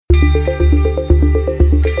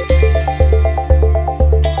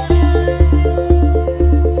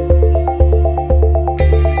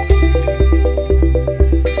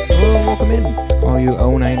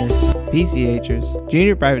PCHers,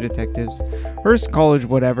 junior private detectives, first college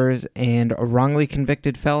whatevers, and wrongly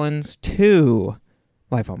convicted felons to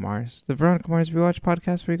Life on Mars, the Veronica Mars Rewatch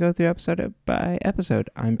podcast where we go through episode by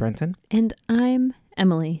episode. I'm Brenton. And I'm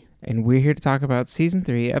Emily. And we're here to talk about Season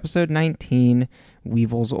 3, Episode 19,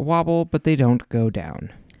 Weevils Wobble, but they don't go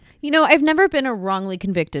down. You know, I've never been a wrongly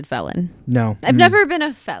convicted felon. No. I've never been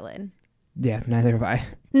a felon. Yeah, neither have I.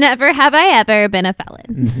 Never have I ever been a felon.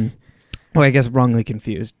 Mm-hmm. Well, I guess wrongly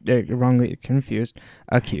confused.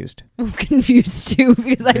 Accused. I'm confused too,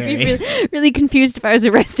 because I'd be really confused if I was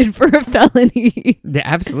arrested for a felony. Yeah,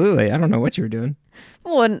 absolutely. I don't know what you were doing.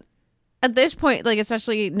 Well, and at this point, like,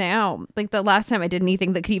 especially now, like, the last time I did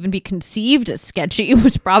anything that could even be conceived as sketchy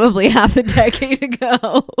was probably half a decade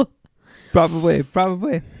ago. Probably.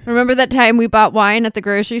 Remember that time we bought wine at the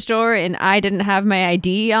grocery store and I didn't have my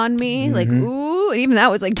ID on me? Mm-hmm. Like, ooh, and even that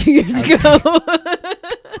was like 2 years ago.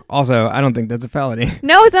 Also, I don't think that's a felony.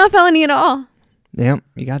 No, it's not a felony at all. Yeah,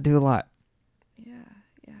 you got to do a lot.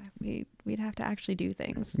 Yeah. We'd have to actually do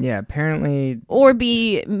things. Yeah, apparently. Or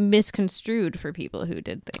be misconstrued for people who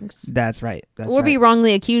did things. That's right. Or be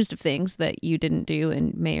wrongly accused of things that you didn't do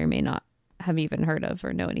and may or may not have even heard of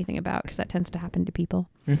or know anything about, because that tends to happen to people.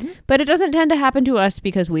 Mm-hmm. But it doesn't tend to happen to us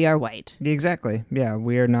because we are white. Exactly. Yeah,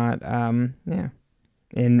 we are not,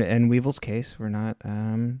 In Weevil's case, we're not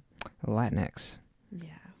Latinx. Yeah.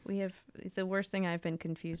 We have, the worst thing I've been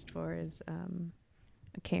confused for is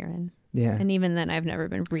a Karen. Yeah. And even then, I've never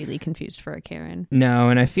been really confused for a Karen. No,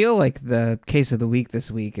 and I feel like the case of the week this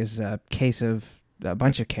week is a case of a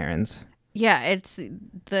bunch of Karens. Yeah, it's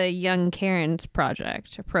the Young Karens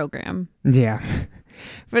Project, a program. Yeah.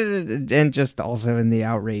 But and just also in the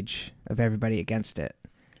outrage of everybody against it.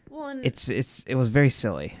 Well, it was very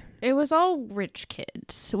silly. It was all rich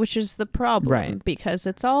kids, which is the problem. Right. Because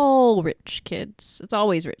it's all rich kids. It's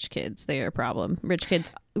always rich kids. They are a problem. Rich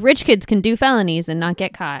kids can do felonies and not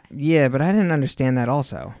get caught. Yeah, but I didn't understand that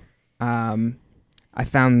also. I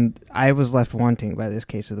was left wanting by this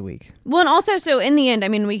case of the week. Well, and also, so in the end, I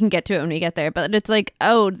mean, we can get to it when we get there, but it's like,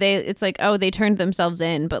 they turned themselves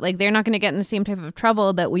in, but like they're not going to get in the same type of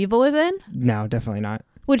trouble that Weevil was in. No, definitely not.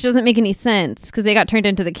 Which doesn't make any sense, because they got turned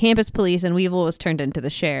into the campus police and Weevil was turned into the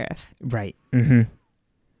sheriff. Right. Mm-hmm.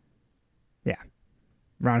 Yeah.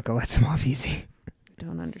 Veronica lets him off easy.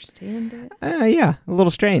 Don't understand it. Yeah, a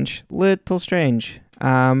little strange. But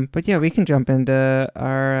yeah, we can jump into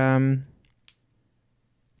our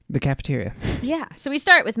the cafeteria. Yeah. So we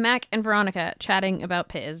start with Mac and Veronica chatting about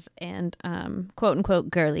Piz and quote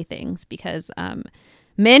unquote girly things, because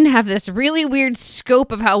men have this really weird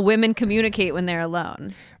scope of how women communicate when they're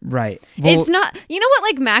alone. Right. Well, it's not, you know what,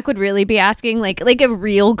 like Mac would really be asking, like a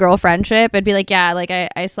real girl friendship. It'd be like, yeah, like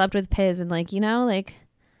I slept with Piz and like, you know, like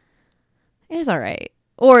it was all right.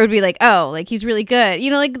 Or it'd be like, oh, like he's really good.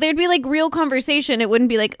 You know, like there'd be like real conversation. It wouldn't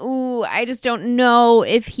be like, ooh, I just don't know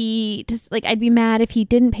if he just like, I'd be mad if he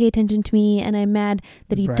didn't pay attention to me. And I'm mad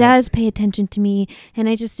that he does pay attention to me. And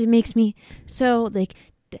it makes me so like,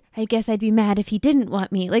 I guess I'd be mad if he didn't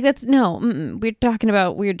want me. Like that's we're talking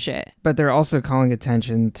about weird shit. But they're also calling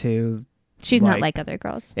attention to. She's not like other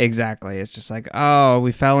girls. Exactly. It's just like, oh,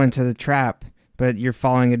 we fell into the trap, but you're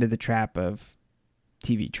falling into the trap of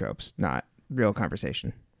TV tropes, not real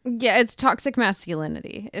conversation. Yeah, it's toxic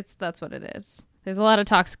masculinity. That's what it is. There's a lot of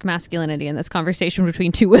toxic masculinity in this conversation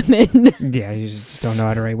between two women. Yeah, you just don't know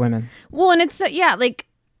how to rate women. Well, and it's like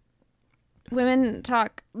women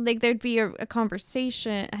talk, like there'd be a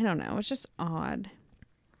conversation. I don't know. It's just odd.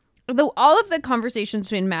 Though all of the conversations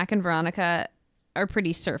between Mac and Veronica are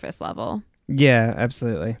pretty surface level. Yeah,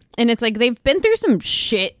 absolutely. And it's like they've been through some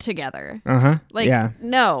shit together. Uh-huh. Like, yeah.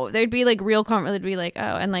 No, there'd be like real they'd be like, oh,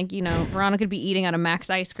 and like, you know, Veronica could be eating out of Mac's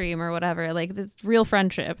ice cream or whatever. Like, it's real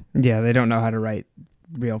friendship. Yeah, they don't know how to write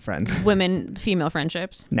real friends. Female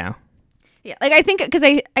friendships. No. Yeah, like I think, because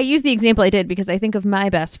I use the example I did because I think of my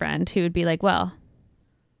best friend who would be like, well,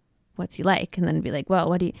 what's he like? And then be like,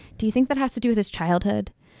 well, do you think that has to do with his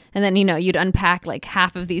childhood? And then, you know, you'd unpack like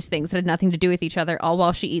half of these things that had nothing to do with each other, all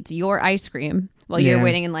while she eats your ice cream while you're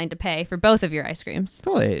waiting in line to pay for both of your ice creams.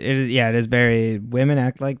 Totally. It is very women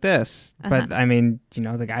act like this. But I mean, you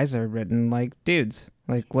know, the guys are written like dudes.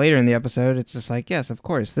 Like later in the episode, it's just like, yes, of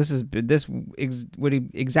course, this would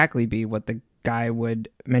exactly be what the guy would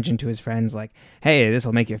mention to his friends, like, hey, this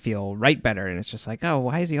will make you feel right better. And it's just like, oh,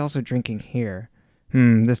 why is he also drinking here?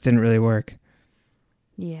 This didn't really work.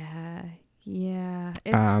 Yeah.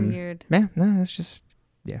 It's weird. Yeah, no, it's just,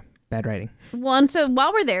 bad writing. Well, and so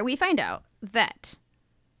while we're there, we find out that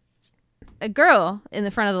a girl in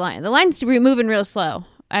the front of the line's moving real slow,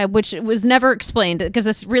 which was never explained, because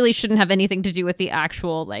this really shouldn't have anything to do with the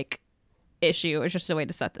actual, like, issue. It was just a way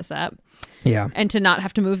to set this up. Yeah. And to not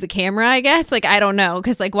have to move the camera, I guess. Like, I don't know.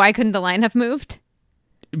 Because, like, why couldn't the line have moved?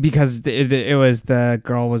 Because it was the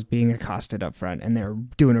girl was being accosted up front, and they were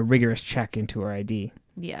doing a rigorous check into her ID.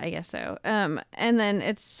 Yeah, I guess so. And then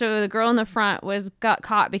it's so the girl in the front got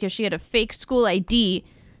caught because she had a fake school ID,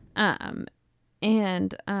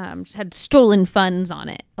 and had stolen funds on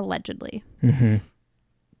it, allegedly. Mm-hmm.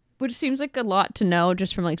 Which seems like a lot to know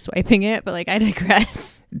just from like swiping it, but like I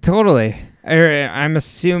digress. Totally. I'm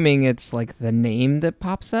assuming it's like the name that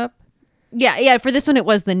pops up. Yeah. For this one, it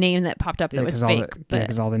was the name that popped up that was fake.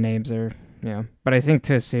 Because all the names are, But I think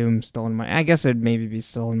to assume stolen money, I guess it'd maybe be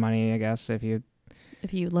stolen money. I guess if you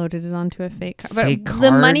loaded it onto a fake card, but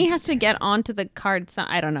the money has to get onto the card.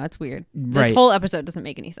 I don't know. It's weird. Right. This whole episode doesn't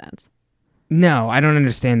make any sense. No, I don't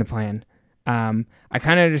understand the plan. I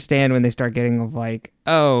kind of understand when they start getting like,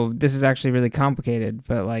 oh, this is actually really complicated,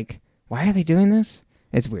 but like, why are they doing this?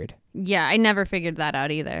 It's weird. Yeah, I never figured that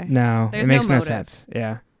out either. No, There's it makes no no motive. sense.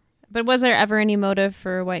 Yeah. But was there ever any motive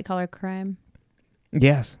for white collar crime?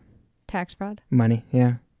 Yes. Tax fraud? Money,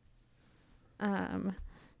 yeah.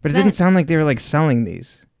 But it didn't sound like they were like selling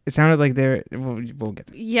these. It sounded like they're. We'll get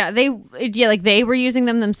there. Yeah, like they were using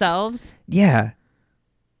them themselves. Yeah.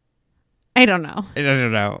 I don't know. I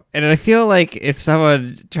don't know. And I feel like if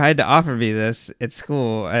someone tried to offer me this at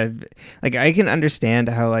school, I can understand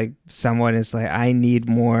how like someone is like, I need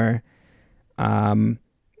more.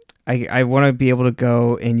 I want to be able to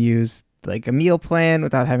go and use like a meal plan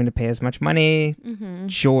without having to pay as much money. Mm-hmm.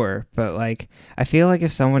 Sure. But like, I feel like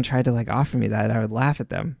if someone tried to like offer me that, I would laugh at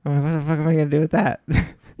them. I'm like, what the fuck am I going to do with that?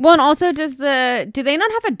 Well, and also do they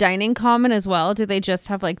not have a dining common as well? Do they just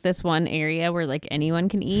have like this one area where like anyone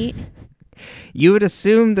can eat? You would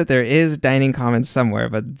assume that there is dining commons somewhere,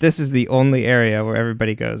 but this is the only area where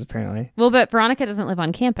everybody goes, apparently. Well, but Veronica doesn't live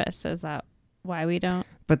on campus, so is that why we don't?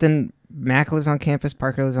 But then Mac lives on campus,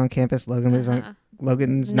 Parker lives on campus, Logan lives on...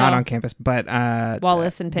 Logan's not on campus, but...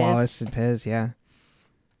 Wallace and Piz. Wallace and Piz, yeah.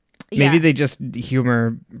 Maybe they just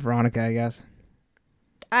humor Veronica, I guess.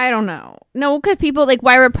 I don't know. No, because people like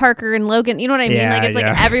why were Parker and Logan? You know what I mean? Yeah, like it's like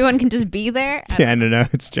everyone can just be there. I don't know.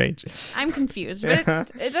 It's strange. I'm confused.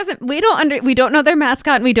 But it doesn't. We don't know their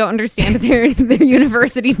mascot, and we don't understand their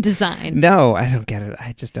university design. No, I don't get it.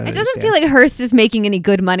 I just don't. It doesn't feel like Hearst is making any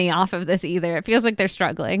good money off of this either. It feels like they're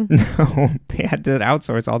struggling. No, they had to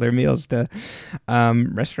outsource all their meals to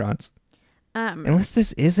restaurants. Unless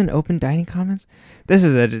this is an open dining commons, this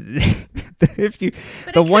is the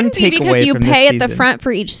one takeaway because you from pay this at the season. front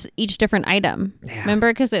for each different item. Yeah.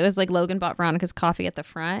 Remember, because it was like Logan bought Veronica's coffee at the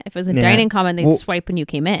front. If it was a dining common, they'd swipe when you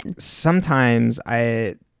came in. Sometimes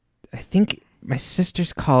I think my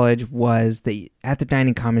sister's college was at the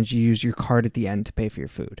dining commons you use your card at the end to pay for your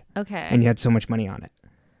food. Okay, and you had so much money on it.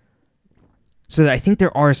 So I think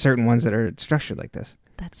there are certain ones that are structured like this.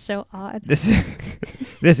 That's so odd. This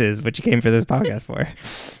is what you came for this podcast for.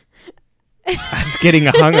 Us getting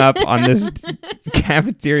hung up on this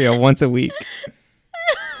cafeteria once a week.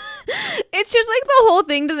 It's just like the whole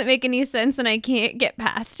thing doesn't make any sense and I can't get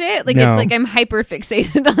past it. Like No. It's like I'm hyper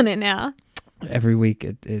fixated on it now. Every week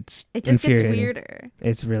it just gets infuriating. weirder.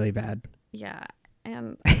 It's really bad. Yeah.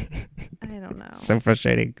 And I don't know. So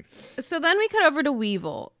frustrating. So then we cut over to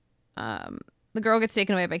Weevil. The girl gets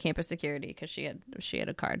taken away by campus security because she had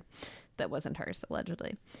a card that wasn't hers,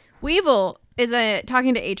 allegedly. Weevil is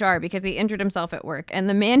talking to HR because he injured himself at work, and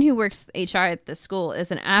the man who works HR at the school is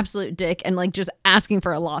an absolute dick and like just asking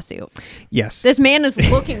for a lawsuit. Yes. This man is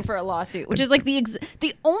looking for a lawsuit, which is like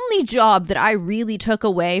the only job that I really took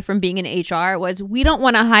away from being in HR was we don't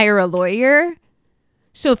want to hire a lawyer,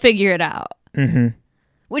 so figure it out. Mm-hmm.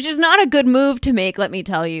 Which is not a good move to make, let me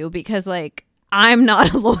tell you, because like I'm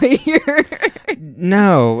not a lawyer.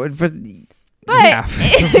 No, but yeah.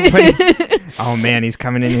 Oh man, he's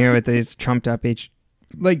coming in here with these trumped up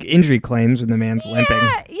injury claims when the man's limping.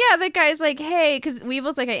 Yeah, the guy's like, hey, because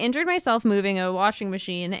Weevil's like, I injured myself moving a washing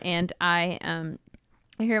machine, and I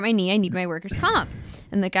hurt my knee. I need my workers' comp.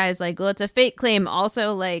 And the guy's like, well, it's a fake claim.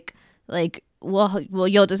 Also, well,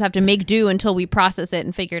 you'll just have to make do until we process it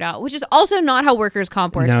and figure it out, which is also not how workers'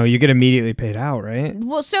 comp works. No, you get immediately paid out, right?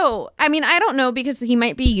 Well, so, I mean, I don't know because he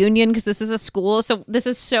might be union because this is a school, so this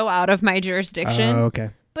is so out of my jurisdiction. Oh,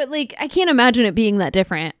 okay. But, like, I can't imagine it being that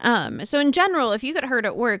different. So, in general, if you get hurt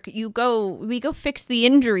at work, we go fix the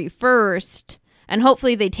injury first, and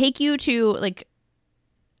hopefully they take you to, like,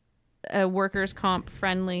 a workers' comp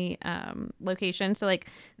friendly location. So,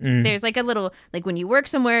 like, there's, like, a little, like, when you work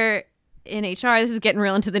somewhere in HR, this is getting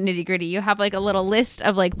real into the nitty gritty. You have like a little list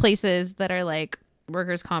of like places that are like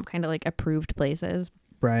workers' comp kind of like approved places.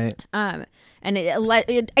 Right. And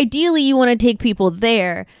ideally you want to take people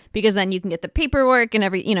there because then you can get the paperwork and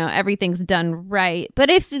everything's done right.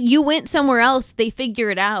 But if you went somewhere else, they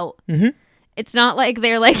figure it out. Mm-hmm. It's not like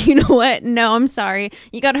they're like, you know what? No, I'm sorry.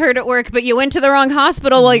 You got hurt at work, but you went to the wrong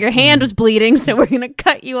hospital while your hand was bleeding, so we're going to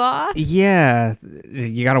cut you off. Yeah.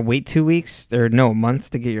 You got to wait 2 weeks or a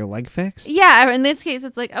month to get your leg fixed? Yeah. In this case,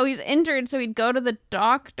 it's like, oh, he's injured, so he'd go to the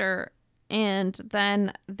doctor. And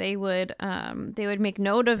then they would make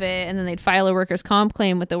note of it, and then they'd file a workers' comp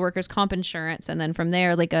claim with the workers' comp insurance, and then from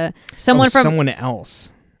there, like someone else.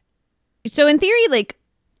 So in theory, like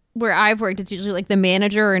where I've worked, it's usually like the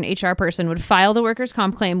manager or an HR person would file the workers'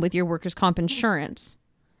 comp claim with your workers' comp insurance,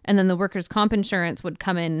 and then the workers' comp insurance would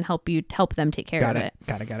come in and help them take care of it.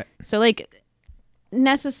 Got it. So like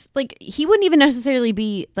he wouldn't even necessarily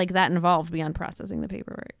be like that involved beyond processing the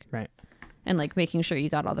paperwork. Right. And like making sure you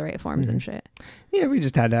got all the right forms and shit. Yeah, we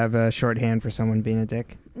just had to have a shorthand for someone being a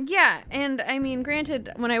dick. Yeah, and I mean,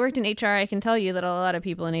 granted, when I worked in HR, I can tell you that a lot of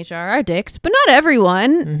people in HR are dicks, but not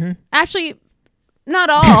everyone. Mm-hmm. Actually, not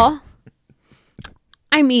all.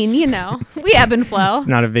 I mean, we ebb and flow. It's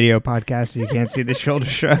not a video podcast, so you can't see the shoulder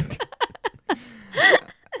shrug.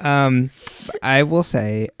 I will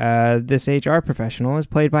say this HR professional is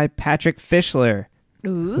played by Patrick Fischler,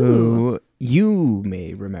 who you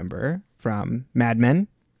may remember from Mad Men,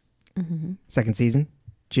 second season.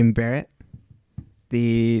 Jim Barrett. Do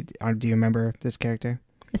you remember this character?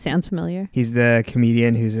 It sounds familiar. He's the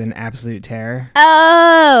comedian who's an absolute terror.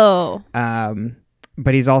 Oh.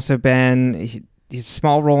 But he's also been he's a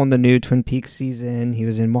small role in the new Twin Peaks season. He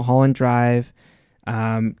was in Mulholland Drive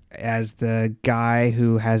as the guy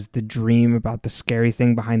who has the dream about the scary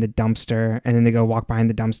thing behind the dumpster, and then they go walk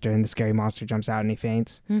behind the dumpster, and the scary monster jumps out and he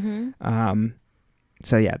faints. Mm-hmm.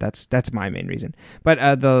 So yeah, that's my main reason. But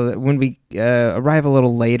when we arrive a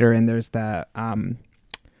little later, and there's the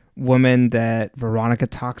woman that Veronica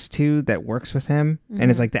talks to that works with him, and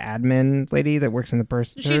is like the admin lady that works in the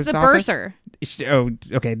bursar. She's the office. bursar. Oh,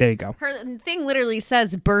 okay, there you go. Her thing literally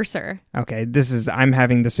says bursar. Okay, I'm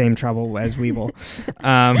having the same trouble as Weeble,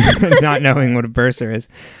 not knowing what a bursar is.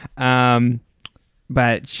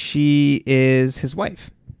 But she is his wife.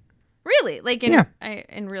 Really? Like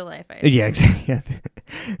in real life? Yeah, exactly. Yeah.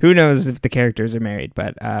 Who knows if the characters are married,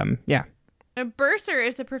 but yeah. A bursar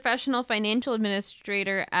is a professional financial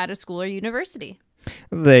administrator at a school or university.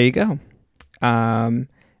 There you go. And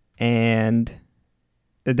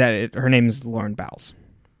her name is Lauren Bowles.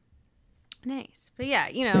 Nice. But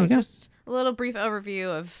yeah, just a little brief overview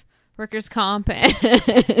of workers' comp.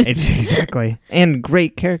 Exactly. And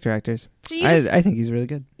great character actors. So I think he's really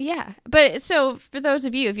good. Yeah. But so for those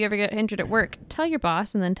of you, if you ever get injured at work, tell your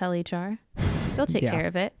boss and then tell HR. They'll take care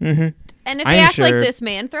of it. Mm-hmm. And if they act like this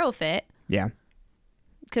man, throw a fit. Yeah.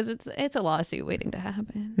 Because it's a lawsuit waiting to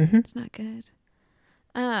happen. Mm-hmm. It's not good.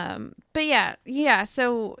 But yeah.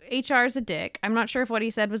 So HR is a dick. I'm not sure if what he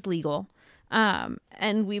said was legal.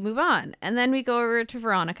 And we move on, and then we go over to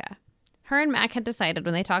Veronica. Her and Mac had decided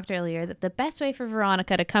when they talked earlier that the best way for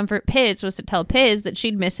Veronica to comfort Piz was to tell Piz that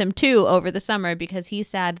she'd miss him too over the summer because he's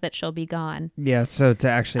sad that she'll be gone. Yeah. So to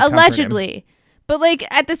actually allegedly. But like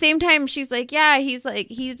at the same time, she's like, yeah, he's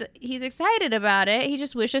excited about it. He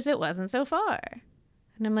just wishes it wasn't so far.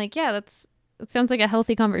 And I'm like, yeah, that sounds like a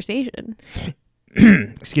healthy conversation.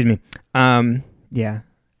 Excuse me. Yeah,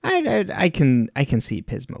 I can see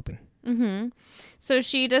Piz moping. Mm-hmm. So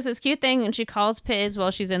she does this cute thing and she calls Piz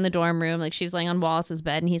while she's in the dorm room. Like she's laying on Wallace's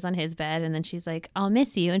bed and he's on his bed. And then she's like, I'll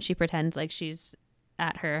miss you. And she pretends like she's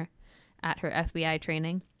at her FBI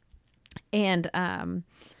training. And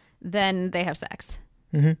then they have sex.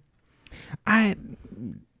 Mm-hmm.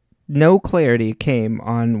 No clarity came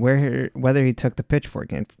on whether he took the Pitchfork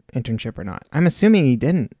internship or not. I'm assuming he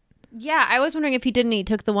didn't. Yeah, I was wondering if he didn't. He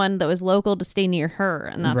took the one that was local to stay near her,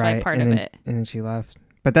 and that's why part of it. And then she left.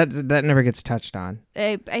 But that never gets touched on.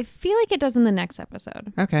 I feel like it does in the next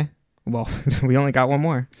episode. Okay. Well, we only got one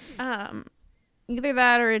more. Either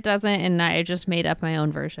that or it doesn't, and I just made up my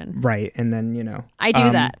own version. Right, and then, I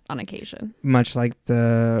do that on occasion. Much like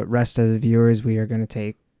the rest of the viewers, we are going to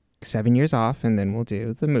take 7 years off, and then we'll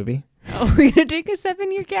do the movie. Oh, we're going to take a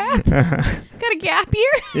 7-year gap? Got a gap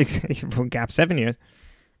year? We'll gap 7 years.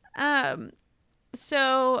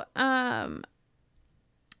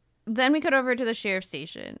 Then we cut over to the sheriff's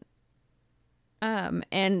station.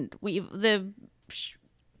 And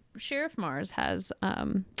Sheriff Mars has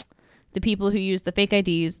the people who use the fake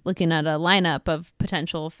IDs looking at a lineup of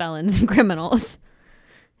potential felons and criminals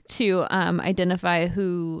to identify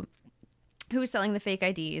who's selling the fake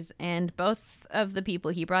IDs. And both of the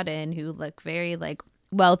people he brought in who look very like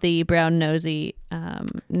wealthy, brown nosy,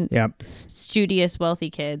 Yep. studious, wealthy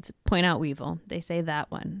kids point out Weevil. They say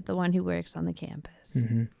that one, the one who works on the campus.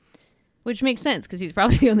 Mm-hmm. Which makes sense because he's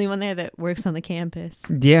probably the only one there that works on the campus.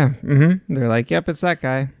 Yeah. Mm-hmm. They're like, yep, it's that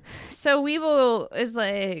guy. So Weevil is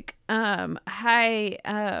like, hi,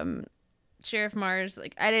 Sheriff Mars,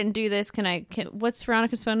 like, I didn't do this. What's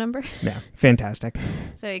Veronica's phone number? Yeah. Fantastic.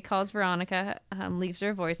 So he calls Veronica, leaves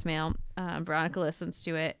her a voicemail. Veronica listens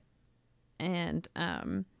to it. And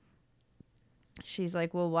she's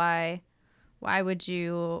like, well, why would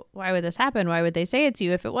this happen? Why would they say it's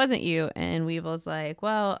you if it wasn't you? And Weevil's like,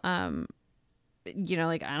 well,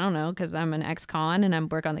 like, I don't know, because I'm an ex-con and I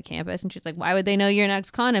work on the campus. And she's like, why would they know you're an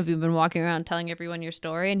ex-con if you've been walking around telling everyone your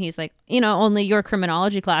story? And he's like, only your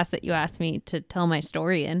criminology class that you asked me to tell my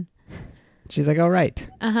story in. She's like, all right.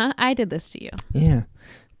 I did this to you. Yeah.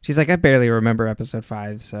 She's like, I barely remember episode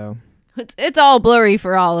 5, so. It's all blurry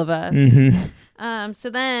for all of us. Mm-hmm. So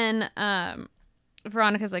then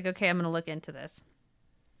Veronica's like, okay, I'm going to look into this.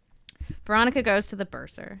 Veronica goes to the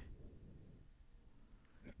bursar.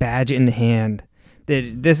 Badge in hand.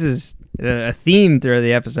 This is a theme through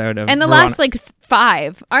the episode of. And the last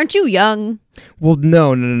 5. Aren't you young? Well,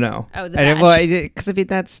 no. Oh, the badge. Because I mean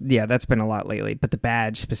that's been a lot lately. But the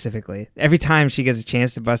badge specifically, every time she gets a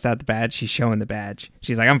chance to bust out the badge, she's showing the badge.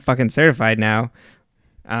 She's like, I'm fucking certified now.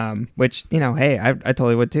 Which, hey, I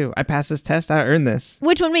totally would too. I passed this test. I earned this.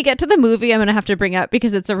 Which when we get to the movie, I'm going to have to bring up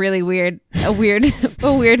because it's a really weird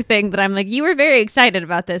thing that I'm like, you were very excited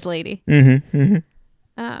about this, lady. Mm-hmm.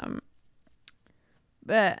 Mm-hmm.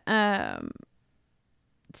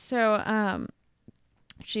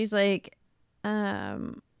 She's like, I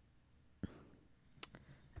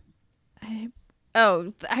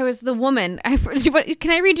was the woman.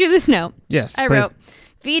 Can I read you this note? Yes, I please. wrote,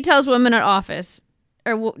 V tells woman at office,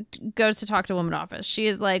 or goes to talk to woman at office. She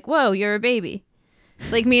is like, whoa, you're a baby.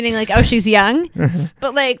 Like, meaning like, oh, she's young.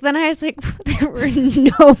 But like, then I was like, there were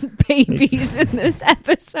no babies in this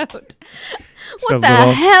episode. What the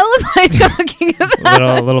hell am I talking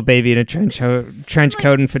about? Little baby in a trench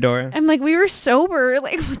coat and fedora. I'm like, we were sober.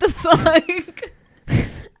 Like, what the fuck?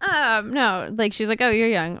 No, like, she's like, oh, you're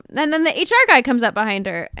young. And then the HR guy comes up behind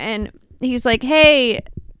her and he's like, hey,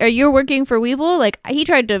 are you working for Weevil? Like, he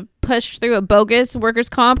tried to push through a bogus workers'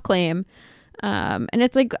 comp claim. And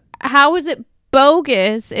it's like, how is it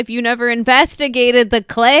bogus if you never investigated the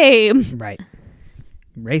claim? Right.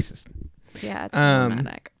 Racist. Yeah, it's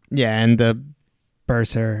problematic. Yeah, and the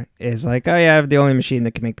bursar is like, oh yeah, I have the only machine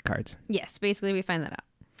that can make the cards. Yes, basically we find that out.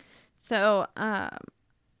 So,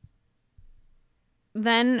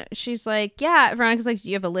 then she's like, yeah, Veronica's like, do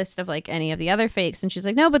you have a list of like any of the other fakes? And she's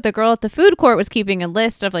like, no, but the girl at the food court was keeping a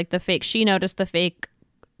list of like the fakes. She noticed the fake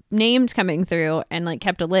names coming through and like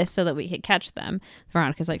kept a list so that we could catch them.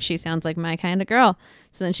 Veronica's like, she sounds like my kind of girl.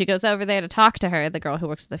 So then she goes over there to talk to her, the girl who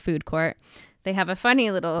works at the food court. They have a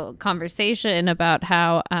funny little conversation about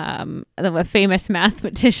how a famous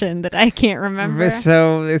mathematician that I can't remember.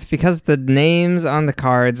 So it's because the names on the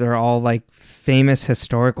cards are all like famous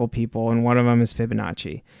historical people, and one of them is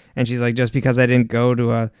Fibonacci. And she's like, just because I didn't go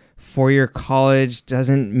to a 4-year college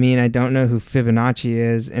doesn't mean I don't know who Fibonacci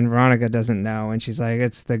is. And Veronica doesn't know. And she's like,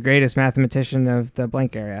 it's the greatest mathematician of the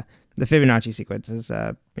blank area. The Fibonacci sequence is,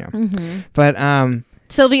 Mm-hmm. But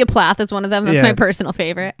Sylvia Plath is one of them. That's my personal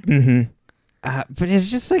favorite. Mm-hmm. But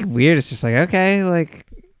it's just like weird. It's just like, okay, like,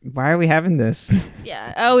 why are we having this?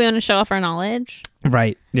 Yeah. Oh, we want to show off our knowledge.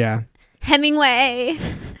 Right. Yeah. Hemingway.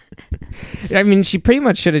 I mean, she pretty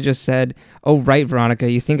much should have just said, oh, right,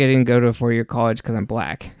 Veronica, you think I didn't go to a 4-year college because I'm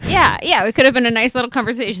black. Yeah. It could have been a nice little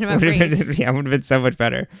conversation about race. It would have been so much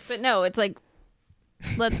better. But no, it's like,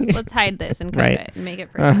 let's hide this and cut it and make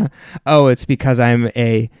it pretty. Oh, it's because I'm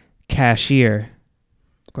a cashier.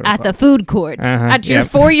 At the food court. At your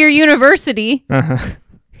 4-year university.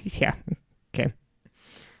 Yeah. Okay.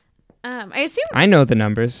 I assume... I know the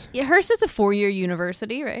numbers. Yeah, Hearst is a 4-year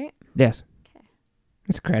university, right? Yes. Okay.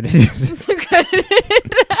 It's credited. It's accredited.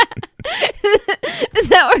 Is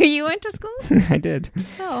that where you went to school? I did.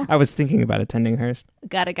 Oh. I was thinking about attending Hearst.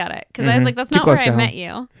 Got it. Because I was like, that's not where I met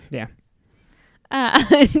you. Yeah.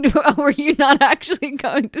 Were you not actually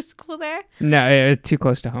going to school there? No, too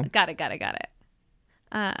close to home. Got it.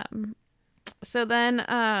 So then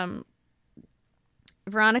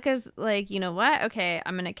Veronica's like, you know what? Okay,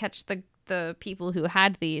 I'm gonna catch the people who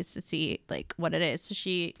had these to see like what it is. So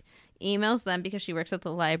she emails them because she works at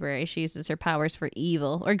the library. She uses her powers for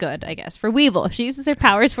evil or good, I guess, for Weevil. She uses her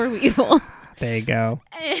powers for Weevil. There you go.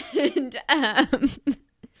 And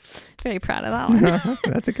very proud of that one.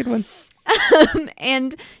 That's a good one.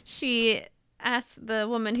 And she asks the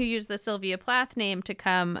woman who used the Sylvia Plath name to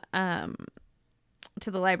come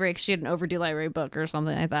to the library because she had an overdue library book or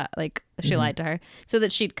something like that. Like she lied to her so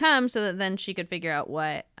that she'd come so that then she could figure out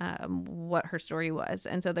what her story was.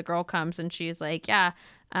 And so the girl comes and she's like, yeah,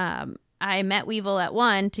 I met Weevil at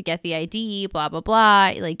 1 to get the ID, blah, blah,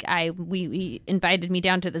 blah. Like we invited me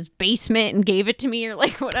down to this basement and gave it to me or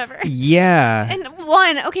like whatever. Yeah. And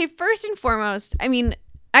 1, okay, first and foremost, I mean,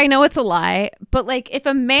 I know it's a lie, but like if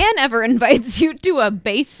a man ever invites you to a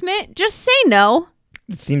basement, just say no.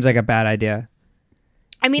 It seems like a bad idea.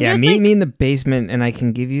 I mean, yeah, just meet like, me in the basement and I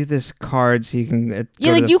can give you this card so you can go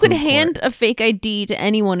yeah, to like the you could food hand court. a fake ID to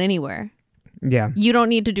anyone anywhere. Yeah. You don't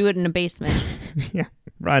need to do it in a basement. Yeah.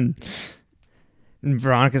 Run. And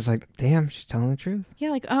Veronica's like, damn, she's telling the truth.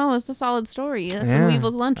 Yeah, like, oh, it's a solid story. That's Yeah. when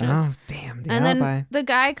Weevil's lunches. Oh, damn. The And alibi. then the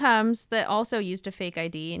guy comes that also used a fake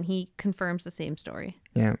ID, and he confirms the same story.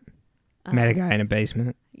 Yeah. Met a guy in a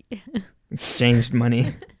basement. Exchanged money. They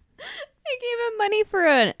gave him money for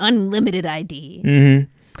an unlimited ID.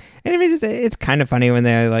 Mm-hmm. And I mean, it's kind of funny when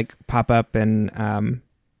they like pop up and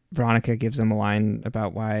Veronica gives them a line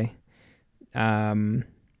about why,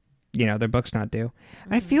 their book's not due.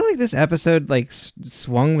 I feel like this episode like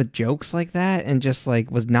swung with jokes like that and just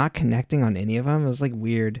like was not connecting on any of them. It was like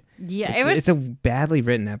weird. Yeah, It's a badly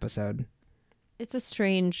written episode. It's a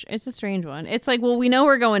strange one. It's like, well, we know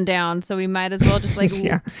we're going down, so we might as well just like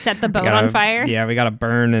Yeah. set the boat on fire. Yeah, we got to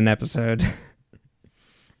burn an episode.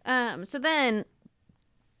 So then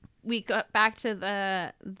we got back to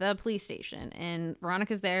the police station, and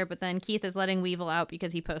Veronica's there, but then Keith is letting Weevil out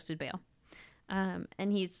because he posted bail.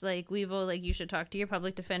 And he's like, Weevil, like, you should talk to your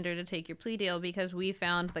public defender to take your plea deal because we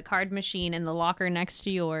found the card machine in the locker next to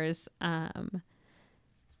yours,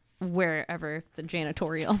 wherever the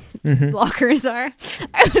janitorial lockers are.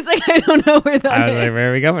 I was like, I don't know where that I was is. like,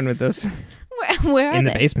 where are we going with this? Where are In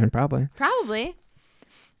the they? basement, probably. Probably.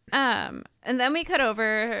 And then we cut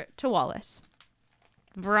over to Wallace.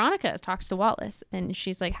 Veronica talks to Wallace and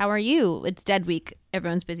she's like, how are you? It's dead week.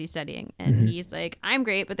 Everyone's busy studying. And he's like, I'm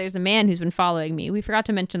great, but there's a man who's been following me. We forgot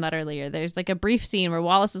to mention that earlier. There's like a brief scene where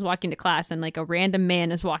Wallace is walking to class and like a random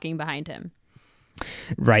man is walking behind him.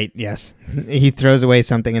 Right, yes. He throws away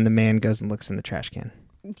something and the man goes and looks in the trash can.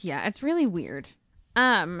 Yeah, it's really weird.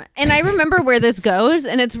 And I remember where this goes,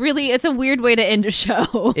 and it's a weird way to end a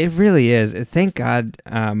show. It really is. Thank God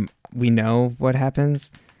we know what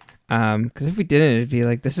happens. Because if we didn't, it'd be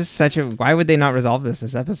like, this is such a... Why would they not resolve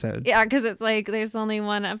this episode? Yeah, because it's like, there's only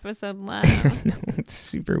one episode left. No, it's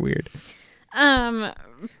super weird. But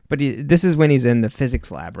this is when he's in the physics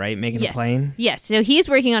lab, right? Making a plane? Yes, so he's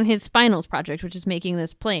working on his finals project, which is making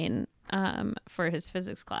this plane for his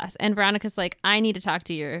physics class. And Veronica's like, I need to talk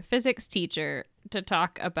to your physics teacher to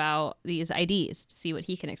talk about these IDs to see what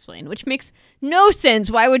he can explain, which makes no sense.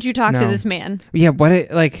 Why would you talk to this man? Yeah, what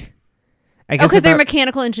it, like... I guess because they're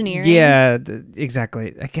mechanical engineering. Yeah,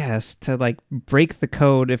 exactly. I guess to like break the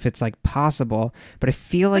code if it's like possible, but I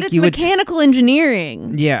feel like but it's you would mechanical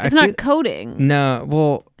engineering. Yeah, it's not coding. No,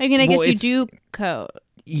 well, I mean, I guess you do code.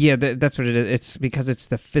 Yeah, that's what it is. It's because it's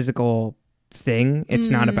the physical thing. It's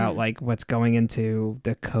not about like what's going into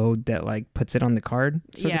the code that like puts it on the card.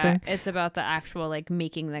 Sort of thing. It's about the actual like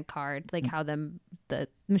making the card, like how the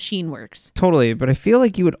machine works. Totally, but I feel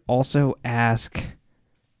like you would also ask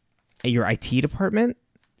your IT department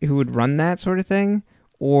who would run that sort of thing,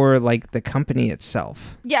 or like the company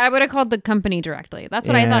itself. Yeah, I would have called the company directly. That's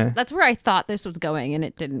what I thought. That's where I thought this was going, and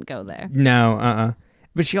it didn't go there. No,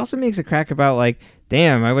 But she also makes a crack about like,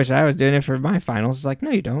 damn, I wish I was doing it for my finals. It's like,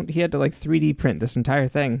 no, you don't. He had to like 3D print this entire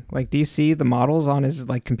thing. Like, do you see the models on his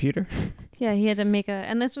like computer? Yeah, he had to make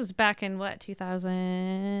and this was back in what,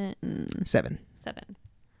 2007.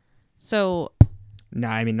 So. No,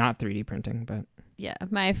 I mean not 3D printing, but. Yeah,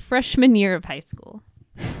 my freshman year of high school.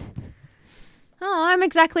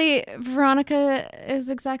 Veronica is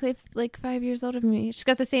exactly like 5 years older than me. She's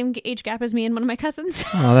got the same age gap as me and one of my cousins.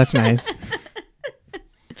 Oh, that's nice.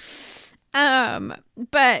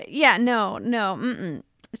 But yeah, no.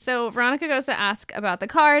 So Veronica goes to ask about the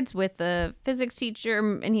cards with the physics teacher,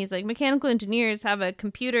 and he's like, mechanical engineers have a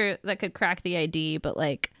computer that could crack the ID, but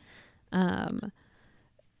like,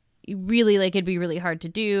 really, like, it'd be really hard to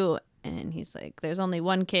do. And he's like, there's only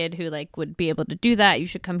one kid who like would be able to do that. You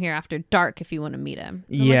should come here after dark if you want to meet him.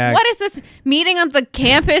 Yeah. Like, what is this meeting on the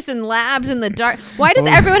campus and labs in the dark? Why does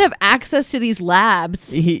everyone have access to these labs?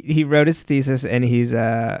 He wrote his thesis and he's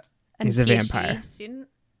a vampire student.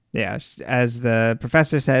 Yeah, as the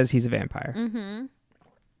professor says, he's a vampire. Mm-hmm.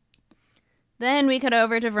 Then we cut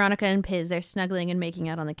over to Veronica and Piz. They're snuggling and making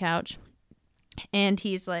out on the couch. And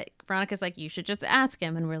Veronica's like, you should just ask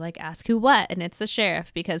him. And we're like, ask who what? And it's the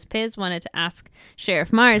sheriff, because Piz wanted to ask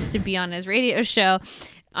Sheriff Mars to be on his radio show.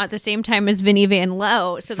 at the same time as Vinny Van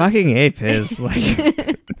Lowe. So fucking ape is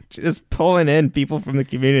like just pulling in people from the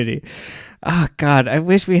community. Oh God, I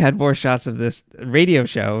wish we had more shots of this radio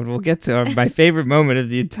show. And we'll get to my favorite moment of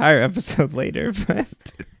the entire episode later. But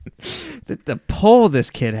the pull this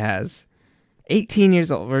kid has, 18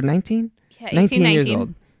 years old or 19? Yeah, 19 years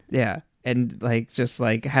old. Yeah. And like just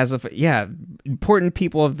like has important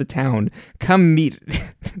people of the town come meet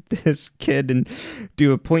this kid and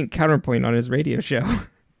do a counterpoint on his radio show.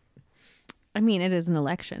 I mean, it is an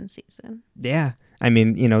election season. Yeah. I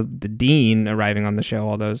mean, the dean arriving on the show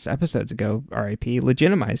all those episodes ago, R.I.P.,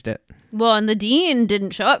 legitimized it. Well, and the dean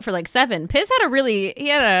didn't show up for like 7. Piz had he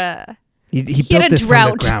built had a this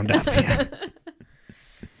drought. from the ground up.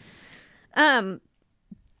 Yeah.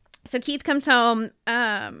 So Keith comes home,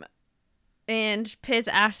 and Piz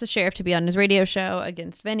asks the sheriff to be on his radio show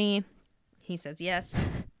against Vinny. He says yes.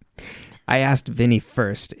 I asked Vinny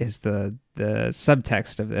first, is the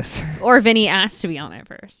subtext of this. Or Vinny asked to be on it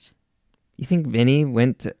first. You think Vinny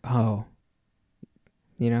went to, Uh-huh.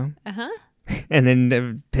 And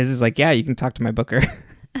then Piz is like, yeah, you can talk to my booker.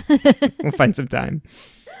 We'll find some time.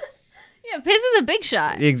 Yeah, Piz is a big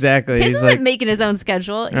shot. Exactly. Piz He's isn't like, making his own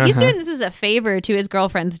schedule. He's doing this as a favor to his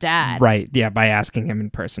girlfriend's dad. right, yeah, by asking him in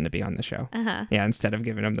person to be on the show. Uh-huh. Yeah, instead of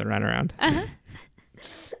giving him the runaround. Uh-huh.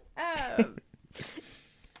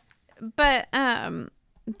 But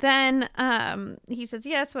then he says,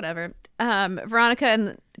 yes, whatever. Veronica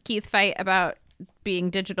and Keith fight about being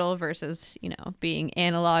digital versus, being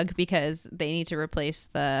analog because they need to replace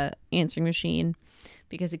the answering machine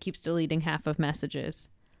because it keeps deleting half of messages.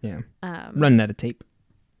 Yeah. Running out of tape.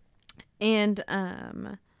 And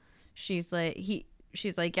she's like,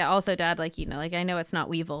 yeah, also Dad, like, I know it's not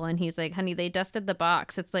Weevil. And he's like, honey, they dusted the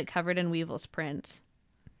box. It's like covered in Weevil's prints.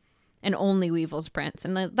 And only Weevil's prints.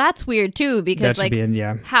 And that's weird too, because like,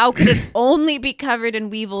 how could it only be covered in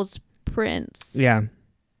Weevil's prints? Yeah.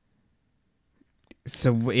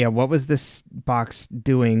 So yeah, what was this box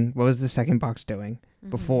doing? What was the second box doing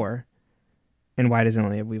before? And why does it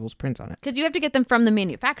only have Weevil's prints on it? Because you have to get them from the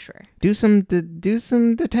manufacturer. Do some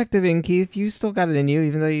detectiving, Keith. You still got it in you,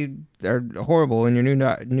 even though you are horrible in your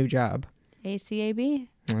new job. ACAB.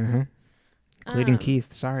 Including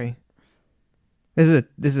Keith. Sorry. This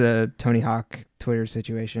is a Tony Hawk Twitter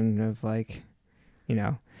situation of like,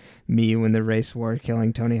 me when the race war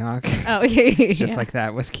killing Tony Hawk. Oh yeah. It's just like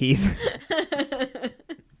that with Keith.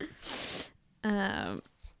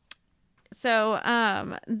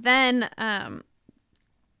 Then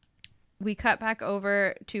we cut back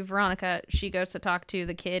over to Veronica. She goes to talk to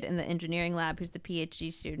the kid in the engineering lab who's the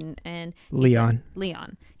PhD student, and Leon.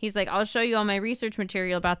 He's like, I'll show you all my research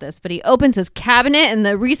material about this, but he opens his cabinet and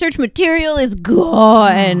the research material is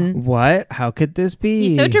gone. What? How could this be?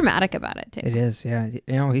 He's so dramatic about it too. It is, yeah.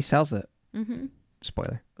 He sells it. Mm-hmm.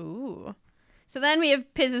 Spoiler. Ooh. So then we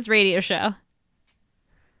have Piz's radio show.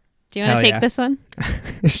 Do you want to take this one?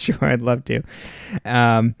 Sure, I'd love to.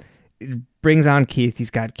 It brings on Keith.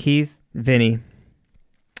 He's got Keith, Vinny.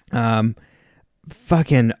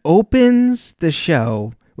 Fucking opens the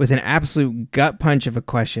show with an absolute gut punch of a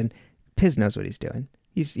question. Piz knows what he's doing.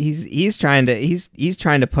 He's trying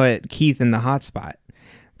to put Keith in the hot spot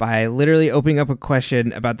by literally opening up a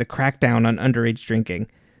question about the crackdown on underage drinking.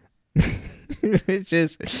 Which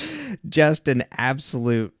is just an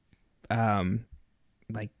absolute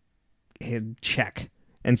check.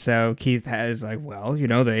 And so Keith has like, well,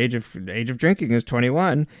 the age of drinking is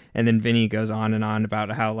 21, and then Vinny goes on and on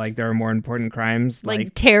about how like there are more important crimes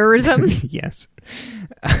like terrorism, yes,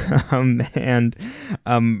 and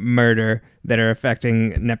murder that are affecting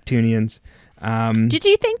Neptunians. Did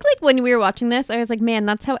you think like when we were watching this, I was like, man,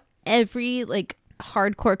 that's how every like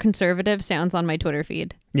hardcore conservative sounds on my Twitter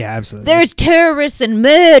feed. Yeah, absolutely. There's terrorists and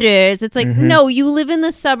murders. It's like, no, you live in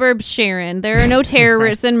the suburbs, Sharon. There are no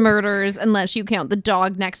terrorists and murders unless you count the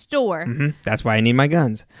dog next door. That's why I need my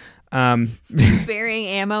guns. Burying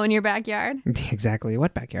ammo in your backyard. Exactly.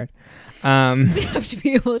 What backyard? You have to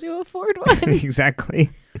be able to afford one.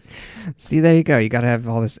 Exactly. See, there you go. You got to have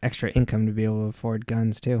all this extra income to be able to afford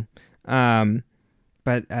guns too. Being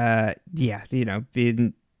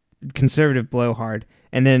conservative blowhard,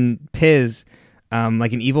 and then Piz,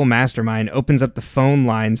 like an evil mastermind, opens up the phone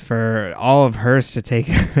lines for all of Hearst to take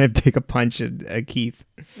a punch at Keith.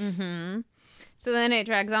 So then it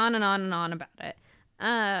drags on and on and on about it.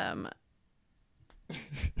 I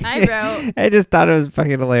just thought it was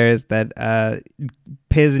fucking hilarious that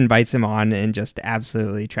Piz invites him on and just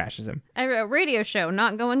absolutely trashes him. I wrote, radio show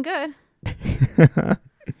not going good.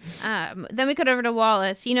 Then we cut over to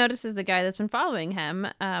Wallace. He notices the guy that's been following him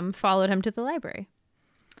followed him to the library.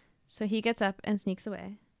 So he gets up and sneaks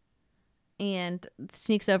away. and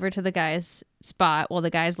sneaks over to the guy's spot while the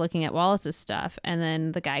guy's looking at Wallace's stuff. And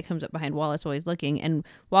then the guy comes up behind Wallace while he's looking, and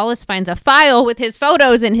Wallace finds a file with his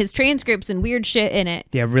photos and his transcripts and weird shit in it.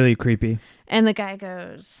 Yeah, really creepy. And the guy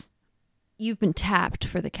goes, "You've been tapped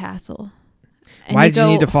for the castle." And Why did you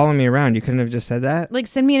need to follow me around? You couldn't have just said that? Like,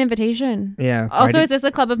 send me an invitation. Yeah. Also, is this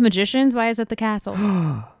a club of magicians? Why is it the castle?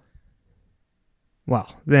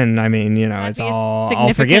 Well, then, I mean, you know, That'd it's be all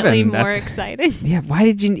forgiven. significantly more exciting. Yeah, why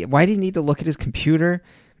did you need to look at his computer?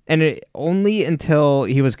 And only until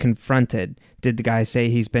he was confronted did the guy say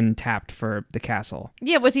he's been tapped for the castle.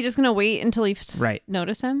 Yeah, was he just going to wait until he Right.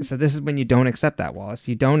 noticed him? So this is when you don't accept that, Wallace.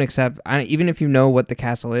 You don't accept, even if you know what the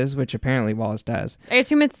castle is, which apparently Wallace does. I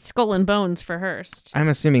assume it's Skull and Bones for Hearst. I'm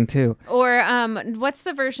assuming too. Or what's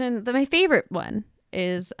the version? My favorite one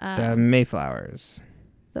is The Mayflowers.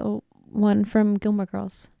 the one from Gilmore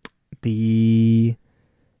Girls. Isn't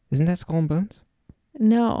that Skull and Bones?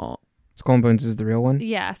 No. Skull and Bones is the real one?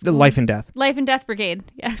 Yeah. The Life and Death. Life and Death Brigade.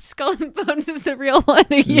 Yeah, Skull and Bones is the real one.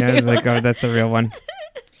 Yeah, I was like, oh, that's the real one.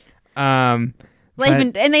 And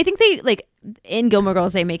they think they like in Gilmore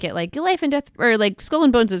Girls they make it like Life and Death or like Skull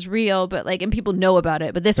and Bones is real, but like and people know about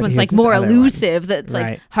it. But this one's here's like this more other elusive. That's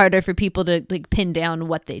Right. like harder for people to like pin down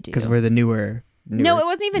what they do. Because we're the newer. No, it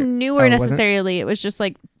wasn't even newer Oh, wasn't? necessarily. It was just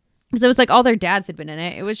like because it was like all their dads had been in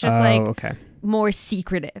it. It was just okay. more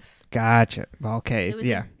secretive. Gotcha. Okay. It was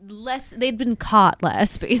Yeah. less. They'd been caught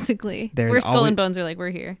less, basically. There's Where Skull always- and Bones are like,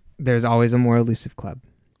 we're here. There's always a more elusive club.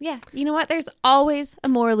 Yeah, you know what? There's always a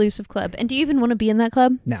more elusive club. And do you even want to be in that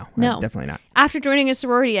club? No. No. Definitely not. After joining a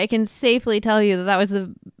sorority, I can safely tell you that was it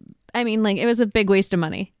was a big waste of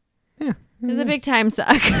money. Yeah. It was a big time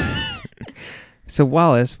suck. So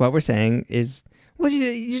Wallace, what we're saying is, well,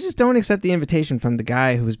 you just don't accept the invitation from the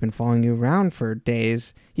guy who's been following you around for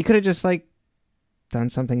days. He could have just like done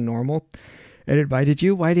something normal and invited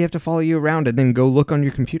you. Why do you have to follow you around and then go look on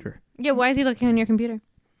your computer? Yeah, why is he looking on your computer?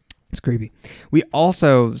 It's creepy. We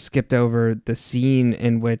also skipped over the scene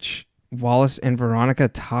in which Wallace and Veronica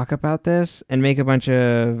talk about this and make a bunch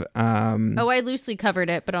of I loosely covered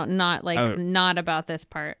it, but not about this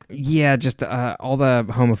part. Yeah, just all the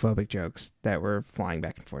homophobic jokes that were flying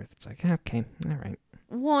back and forth. It's like, okay, all right.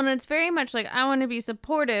 Well, and it's very much like, I want to be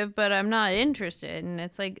supportive, but I'm not interested. And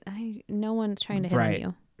it's like, no one's trying to hit on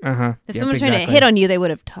you. Uh-huh. If someone's trying to hit on you, they would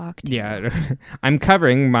have talked to you. Yeah, I'm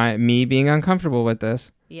covering me being uncomfortable with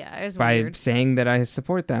this. Yeah, it was by weird. saying that I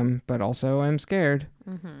support them, but also I'm scared.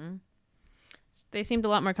 Mm-hmm. They seemed a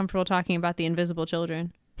lot more comfortable talking about the invisible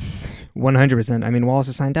children. 100%. I mean, Wallace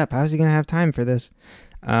is signed up. How is he going to have time for this?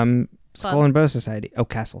 Skull and Bow Society. Oh,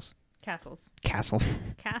 castles. Castle.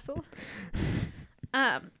 Castle.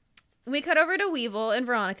 We cut over to Weevil and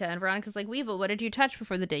Veronica's like, Weevil, what did you touch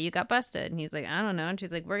before the day you got busted? And he's like, I don't know. And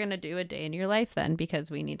she's like, we're going to do a day in your life then because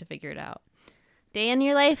we need to figure it out. Day in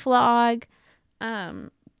your life log.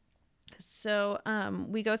 So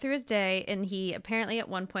we go through his day, and he apparently at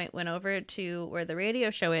one point went over to where the radio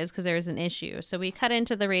show is because there was an issue. So we cut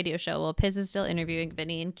into the radio show while Piz is still interviewing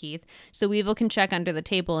Vinny and Keith. So Weevil can check under the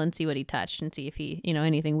table and see what he touched and see if he,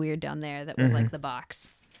 anything weird down there that was like the box.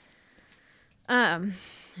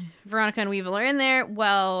 Veronica and Weevil are in there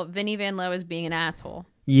while Vinny Van Lowe is being an asshole.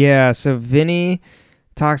 Yeah, so Vinny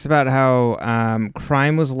talks about how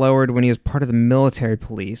crime was lowered when he was part of the military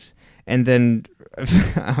police. And then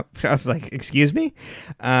I was like, excuse me?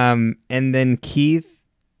 And then Keith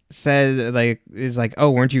said, is like, oh,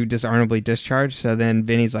 weren't you dishonorably discharged? So then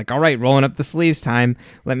Vinny's like, all right, rolling up the sleeves time.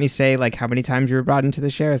 Let me say, like, how many times you were brought into the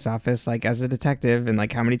sheriff's office, like, as a detective, and,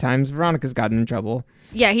 like, how many times Veronica's gotten in trouble.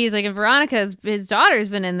 Yeah, he's like, and his daughter's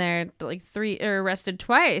been in there, like, arrested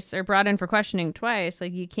twice, or brought in for questioning twice.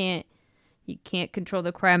 Like, you can't control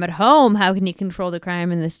the crime at home. How can you control the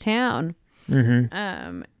crime in this town?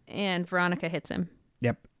 Mm-hmm. And Veronica hits him.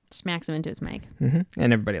 Yep. Smacks him into his mic. Mm-hmm.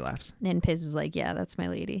 And everybody laughs. And Piz is like, yeah, that's my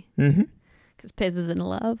lady. Mm-hmm. Because Piz is in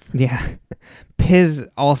love. Yeah. Piz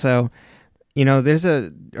also, there's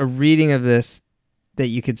a reading of this that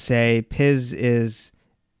you could say Piz is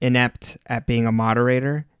inept at being a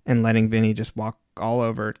moderator and letting Vinny just walk all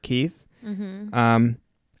over Keith. Mm-hmm.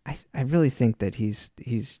 I really think that he's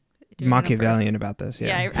Machiavellian about this.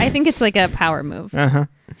 Yeah, I think it's like a power move. Uh-huh.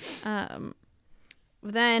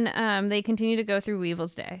 Then they continue to go through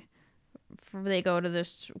Weevil's day. They go to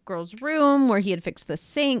this girl's room where he had fixed the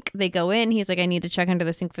sink. They go in. He's like, I need to check under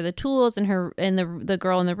the sink for the tools. And the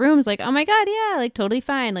girl in the room is like, oh my God, yeah, like totally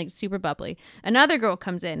fine, like super bubbly. Another girl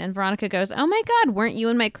comes in and Veronica goes, oh my God, weren't you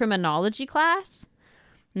in my criminology class?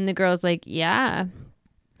 And the girl's like, yeah.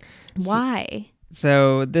 Why?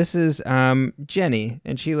 So this is Jenny,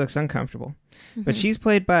 and she looks uncomfortable. Mm-hmm. But she's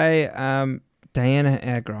played by Diana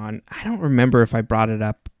Agron, I don't remember if I brought it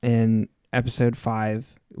up in episode 5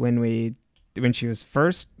 when she was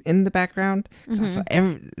first in the background.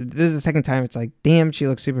 Mm-hmm. This is the second time it's like, damn, she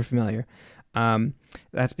looks super familiar.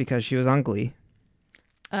 That's because she was on Glee.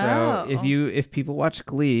 So if people watch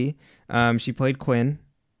Glee, she played Quinn,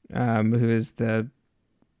 who is the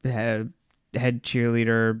head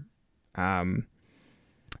cheerleader.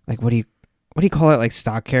 Like what do you call it? Like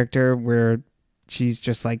stock character where she's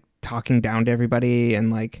just like talking down to everybody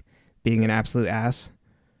and like being an absolute ass.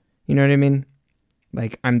 You know what I mean?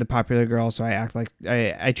 Like I'm the popular girl, so I act like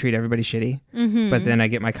I treat everybody shitty, but then I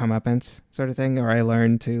get my comeuppance sort of thing, or I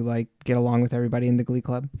learn to like get along with everybody in the Glee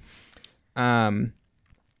club.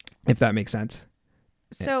 If that makes sense.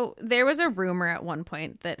 So there was a rumor at one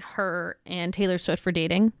point that her and Taylor Swift were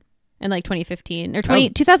dating in like 2015 or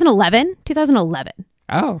 2011.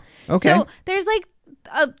 Oh, okay. So there's like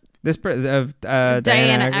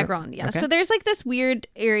Diana Agron. Yeah. Okay. So there's like this weird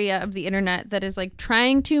area of the internet that is like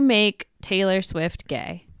trying to make Taylor Swift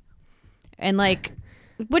gay. And like,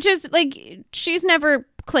 which is like, she's never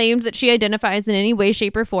claimed that she identifies in any way,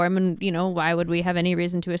 shape, or form. And, you know, why would we have any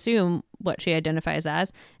reason to assume what she identifies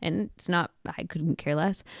as? And it's not, I couldn't care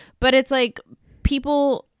less. But it's like,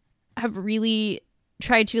 people have really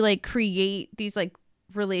tried to like create these like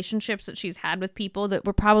relationships that she's had with people that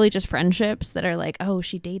were probably just friendships that are like, oh,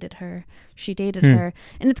 she dated her.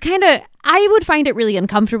 And it's kind of, I would find it really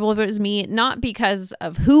uncomfortable if it was me, not because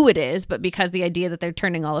of who it is, but because the idea that they're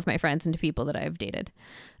turning all of my friends into people that I've dated.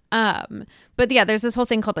 But yeah, there's this whole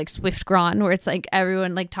thing called like Swiftgron where it's like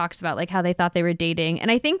everyone like talks about like how they thought they were dating.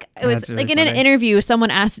 And I think it was really like in an interview,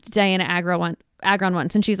 someone asked Diana Agron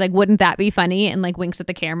once, and she's like, wouldn't that be funny? And like winks at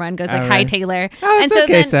the camera and goes like, hi, Taylor. And so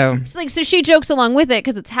okay, then so she jokes along with it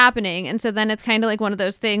because it's happening. And so then it's kind of like one of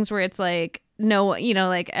those things where it's like, no, you know,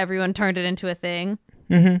 like everyone turned it into a thing.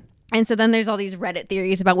 Mm-hmm. And so then there's all these Reddit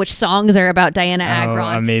theories about which songs are about Diana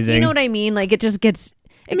Agron. Amazing. You know what I mean? Like it just gets,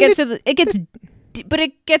 but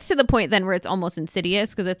it gets to the point then where it's almost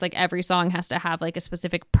insidious because it's like every song has to have like a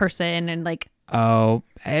specific person and like. Oh,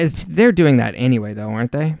 they're doing that anyway though,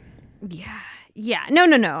 aren't they? Yeah. No.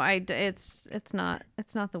 It's not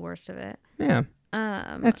the worst of it. Yeah.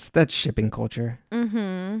 That's shipping culture.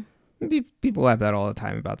 Mm-hmm. People have that all the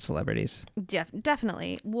time about celebrities.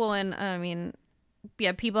 Definitely. Well, and I mean,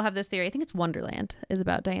 yeah, people have this theory. I think it's Wonderland is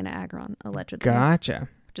about Diana Agron, allegedly. Gotcha.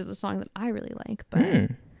 Which is a song that I really like, but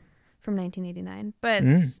from 1989. But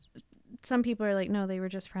some people are like, no, they were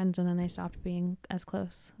just friends and then they stopped being as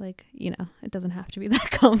close. Like, you know, it doesn't have to be that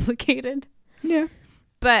complicated. Yeah.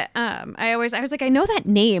 But I was like, I know that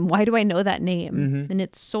name. Why do I know that name? Mm-hmm. And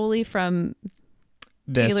it's solely from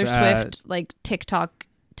Taylor Swift, like TikTok,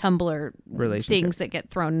 Tumblr things that get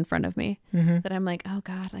thrown in front of me. Mm-hmm. That I'm like, oh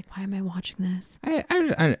God, like why am I watching this? I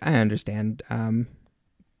understand. You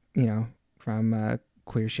know, from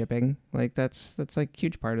queer shipping, like that's like a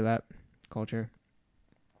huge part of that culture.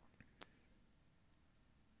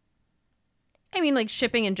 I mean, like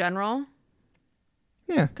shipping in general.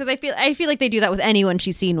 Yeah, because I feel like they do that with anyone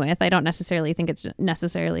she's seen with. I don't necessarily think it's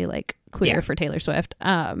necessarily like queer for Taylor Swift.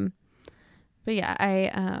 But yeah,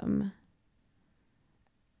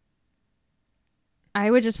 I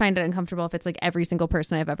would just find it uncomfortable if it's like every single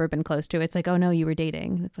person I've ever been close to. It's like, oh no, you were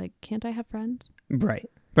dating. And it's like, can't I have friends? Right.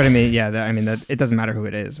 But I mean, yeah, that it doesn't matter who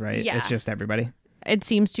it is, right? Yeah. It's just everybody. It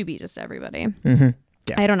seems to be just everybody. Mm-hmm.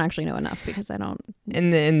 Yeah. I don't actually know enough because I don't.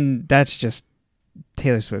 And that's just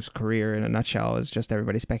Taylor Swift's career in a nutshell is just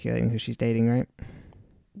everybody speculating who she's dating, right?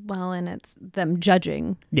 Well, and it's them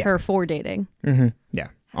judging her for dating. Mm-hmm. Yeah,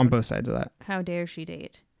 on both sides of that. How dare she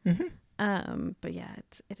date? Mm-hmm. But yeah,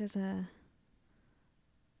 it is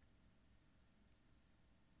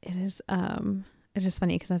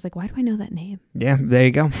funny because I was like, why do I know that name? Yeah, there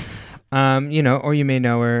you go. You know, or you may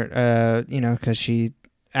know her, you know, because she,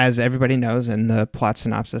 as everybody knows, in the plot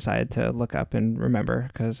synopsis I had to look up and remember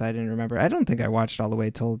because I didn't remember. I don't think I watched all the way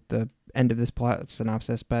till the end of this plot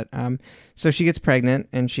synopsis, but so she gets pregnant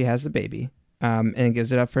and she has the baby, and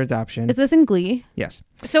gives it up for adoption. Is this in Glee? Yes.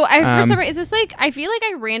 So for some reason, is this like, I feel like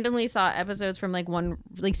I randomly saw episodes from like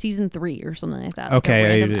season 3 or something like that. Like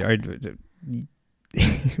okay.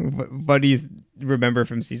 What do you remember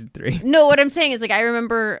from season 3? No, what I'm saying is like,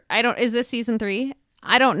 is this season 3?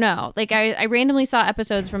 I don't know. Like I randomly saw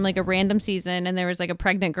episodes from like a random season and there was like a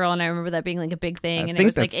pregnant girl and I remember that being like a big thing and it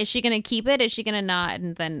was like, is she going to keep it? Is she going to not?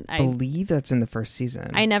 And then I believe that's in the first season.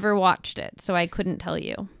 I never watched it, so I couldn't tell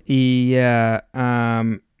you. Yeah.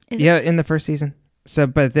 In the first season. So,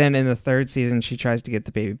 but then in the third season, she tries to get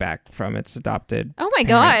the baby back from its adopted. Oh my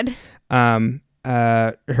God.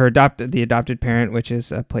 The adopted parent, which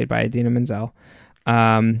is played by Idina Menzel,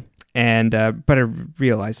 And but it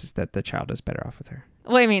realizes that the child is better off with her.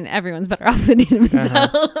 Well, I mean, everyone's better off than Idina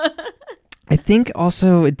Menzel. I think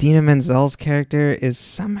also Idina Menzel's character is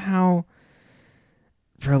somehow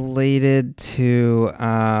related to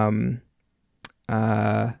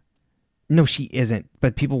no, she isn't,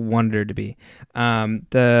 but people wanted her to be.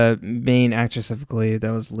 The main actress of Glee,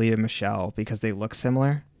 that was Leah Michele, because they look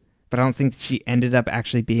similar. But I don't think she ended up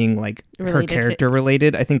actually being like her character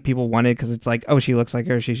related. I think people wanted, because it's like, oh, she looks like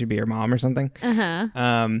her, she should be her mom or something.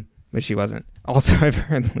 But she wasn't. Also, I've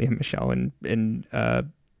heard Leah Michele in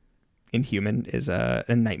Inhuman is a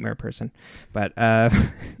nightmare person. But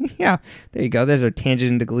yeah, there you go. There's a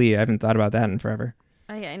tangent into Glee. I haven't thought about that in forever.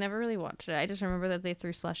 Oh, yeah, I never really watched it. I just remember that they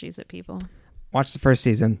threw slushies at people. Watch the first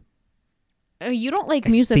season. Oh, you don't like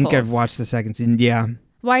musicals? I think I've watched the second season. Yeah.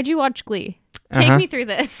 Why'd you watch Glee? Take me through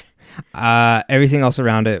this. Everything else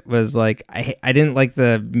around it was like, I didn't like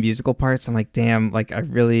the musical parts. I'm like, damn, like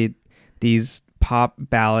these pop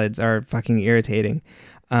ballads are fucking irritating.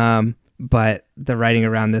 But the writing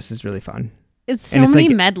around this is really fun. It's so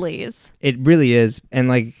many medleys. It really is. And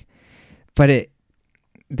like, but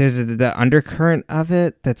there's the undercurrent of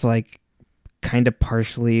it that's like kind of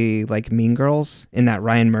partially like Mean Girls in that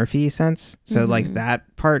Ryan Murphy sense. So like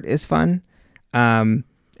that part is fun. And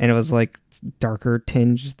it was like darker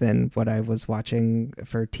tinge than what I was watching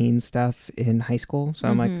for teen stuff in high school. So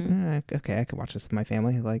I'm like, okay, I could watch this with my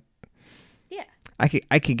family. Like, yeah, I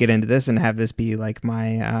could get into this and have this be like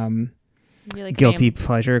my like guilty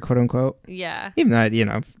pleasure, quote unquote. Yeah. Even though, you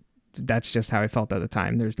know, that's just how I felt at the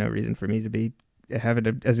time. There's no reason for me to have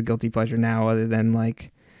it as a guilty pleasure now, other than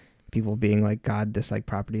like people being like, God, this like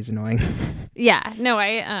property is annoying. Yeah. No,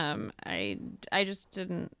 I just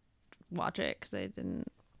didn't watch it because I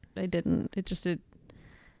didn't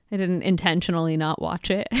intentionally not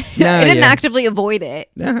watch it. No, I didn't actively avoid it.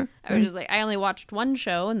 Uh-huh. I was just like, I only watched one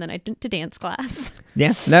show and then I went to dance class.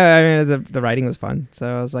 Yeah. No, I mean, the writing was fun.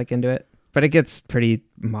 So I was like into it, but it gets pretty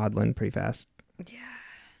maudlin pretty fast. Yeah.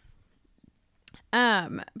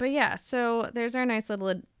 But yeah, so there's our nice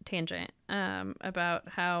little tangent, about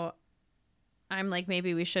how I'm like,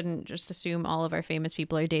 maybe we shouldn't just assume all of our famous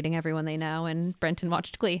people are dating everyone they know, and Brenton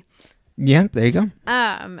watched Glee. Yeah, there you go.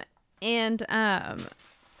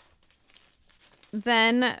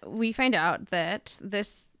 Then we find out that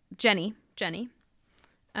this Jenny,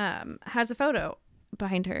 has a photo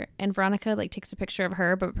behind her, and Veronica like takes a picture of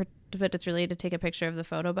her, but it's really to take a picture of the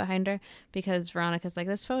photo behind her, because Veronica's like,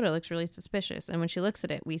 this photo looks really suspicious. And when she looks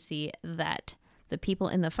at it, we see that the people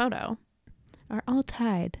in the photo are all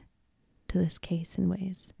tied to this case in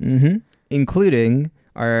ways. Including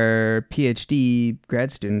our PhD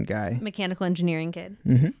grad student guy. Mechanical engineering kid.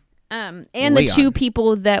 And Leon. the two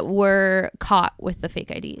people that were caught with the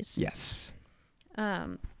fake IDs. Yes.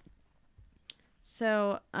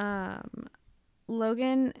 So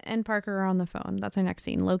Logan and Parker are on the phone. That's our next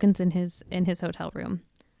scene. Logan's in his hotel room.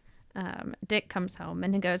 Dick comes home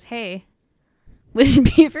and he goes, "Hey, when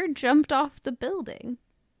Beaver jumped off the building,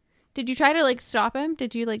 did you try to like stop him?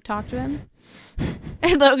 Did you like talk to him?"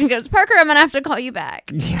 And Logan goes, "Parker, I'm gonna have to call you back."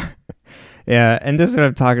 Yeah. Yeah. And this is what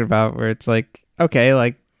I'm talking about, where it's like, okay,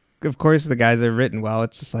 like, of course the guys are written well.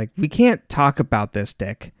 It's just like, we can't talk about this,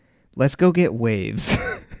 Dick. Let's go get waves.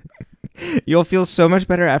 You'll feel so much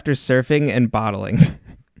better after surfing and bottling.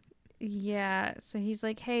 Yeah. So he's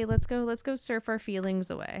like, "Hey, let's go surf our feelings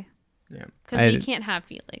away." Yeah. Because we can't have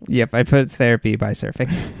feelings. Yep. I put therapy by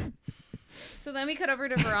surfing. So then we cut over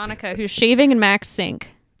to Veronica, who's shaving in Mac's sink.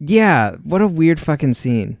 Yeah. What a weird fucking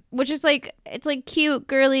scene. Which is like, it's like cute,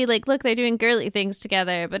 girly, like, look, they're doing girly things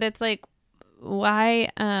together. But it's like, why,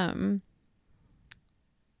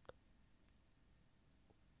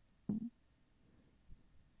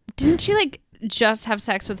 didn't she like just have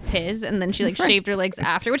sex with Piz and then she like shaved her legs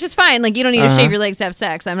after, which is fine. Like, you don't need to shave your legs to have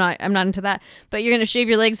sex. I'm not into that. But you're going to shave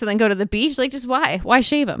your legs and then go to the beach? Like, just why? Why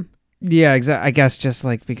shave them? Yeah, exactly. I guess just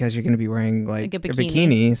like because you're going to be wearing like a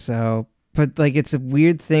bikini. So, but like, it's a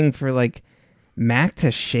weird thing for like Mac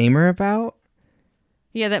to shame her about.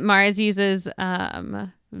 Yeah, that Mars uses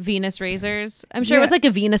Venus razors. I'm sure it was like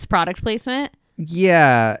a Venus product placement.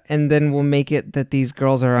 Yeah, and then we'll make it that these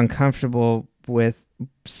girls are uncomfortable with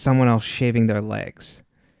someone else shaving their legs.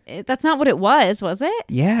 That's not what it was it?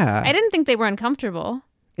 Yeah. I didn't think they were uncomfortable.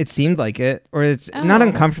 It seemed like it. Or it's not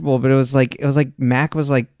uncomfortable, but it was like Mac was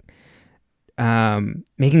like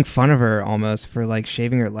making fun of her almost for like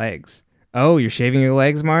shaving her legs. Oh, you're shaving your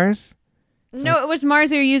legs, Mars? It was Mars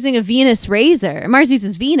who were using a Venus razor. Mars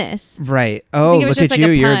uses Venus. Right. Oh, look at you.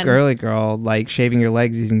 You're a girly girl, like shaving your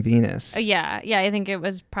legs using Venus. Yeah. I think it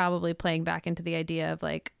was probably playing back into the idea of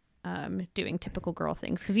like, doing typical girl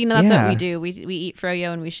things, because that's what we do. We eat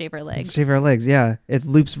froyo and we shave our legs. Shave our legs, yeah. It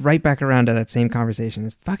loops right back around to that same conversation.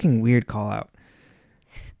 It's fucking weird call out.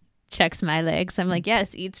 Checks my legs. I'm like,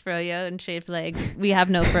 yes, eats froyo and shaved legs. We have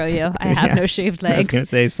no froyo. I have no shaved legs. I was going to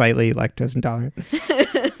say slightly lactose intolerant.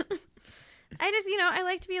 I just, I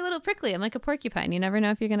like to be a little prickly. I'm like a porcupine. You never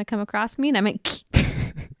know if you're going to come across me. And I'm like...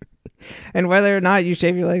 And whether or not you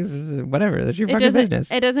shave your legs, whatever, that's your fucking business.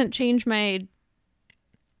 It doesn't change my,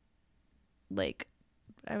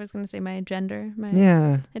 I was going to say my gender.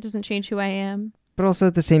 It doesn't change who I am. But also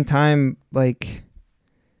at the same time,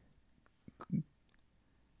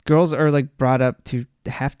 girls are brought up to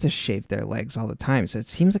have to shave their legs all the time. So it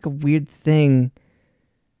seems like a weird thing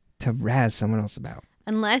to razz someone else about.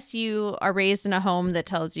 Unless you are raised in a home that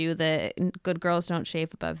tells you that good girls don't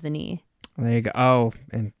shave above the knee. Well, there you go. Oh,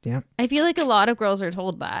 and yeah. I feel like a lot of girls are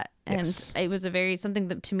told that. And yes. it was something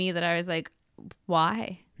that, to me, that I was like,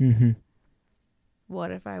 why? Mm-hmm.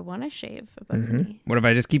 What if I want to shave above the knee? What if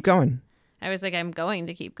I just keep going? I was like, I'm going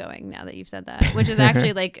to keep going now that you've said that, which is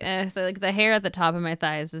actually the hair at the top of my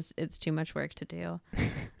thighs it's too much work to do.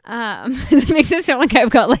 It makes it sound like I've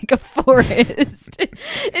got a forest.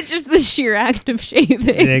 It's just the sheer act of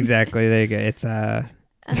shaving. Exactly. There you go. It's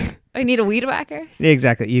I need a weed whacker.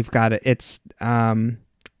 Exactly. You've got it. It's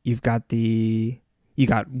you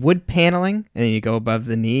got wood paneling, and then you go above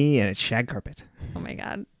the knee, and it's shag carpet. Oh my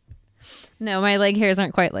god. No, my leg hairs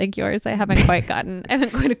aren't quite like yours. I haven't quite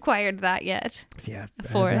acquired that yet. Yeah,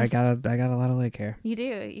 Forest. I got a lot of leg hair. You do.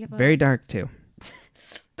 You have very dark too.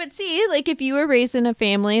 But see, if you were raised in a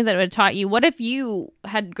family that would have taught you, what if you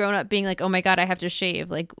had grown up being like, oh my god, I have to shave?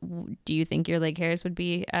 Do you think your leg hairs would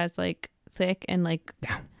be as thick and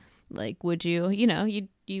would you?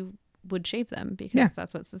 You would shave them because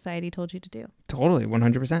that's what society told you to do. Totally,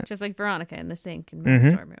 100%. Just like Veronica in the sink in the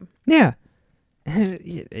storm room. Yeah.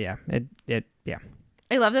 Yeah. Yeah.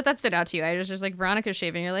 I love that stood out to you. I was just like, Veronica's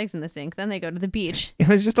shaving her legs in the sink. Then they go to the beach. It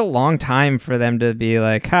was just a long time for them to be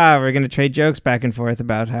like, we're going to trade jokes back and forth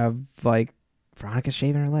about how, Veronica's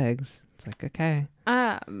shaving her legs. It's like, okay.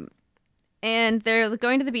 And they're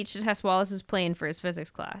going to the beach to test Wallace's plane for his physics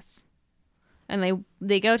class. And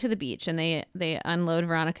they go to the beach and they unload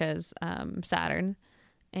Veronica's Saturn.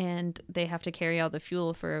 And they have to carry all the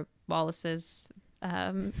fuel for Wallace's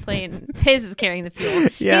plane. Piz is carrying the fuel.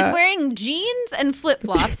 Yeah. He's wearing jeans and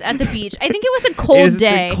flip-flops at the beach. I think it was a cold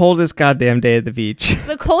day. The coldest goddamn day at the beach.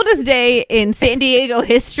 The coldest day in San Diego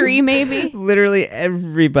history, maybe. Literally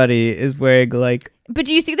everybody is wearing But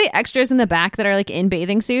do you see the extras in the back that are in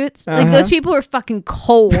bathing suits? Those people are fucking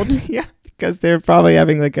cold. Yeah, because they're probably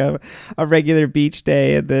having a regular beach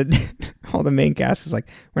day, and then all the main cast is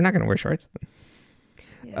we're not going to wear shorts.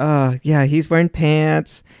 Yes. Yeah, he's wearing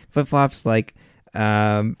pants, flip-flops,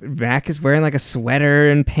 Mac is wearing a sweater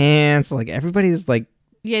and pants. Everybody's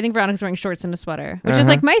yeah, I think Veronica's wearing shorts and a sweater, which is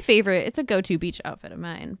my favorite. It's a go-to beach outfit of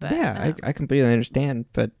mine. But yeah, I completely understand.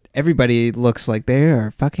 But everybody looks like they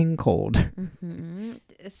are fucking cold. Mm-hmm.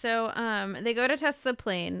 So they go to test the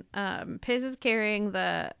plane. Piz is carrying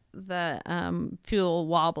the fuel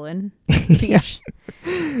wobbling beach.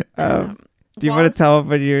 Do you want to tell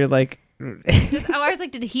when you're I was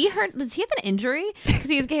like, did he hurt? Does he have an injury? Because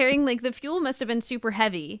he was carrying the fuel must have been super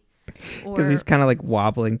heavy. Because he's kind of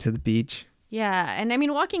wobbling to the beach. Yeah, and I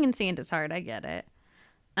mean, walking in sand is hard. I get it.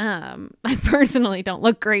 I personally don't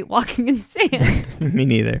look great walking in sand. Me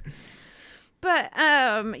neither. But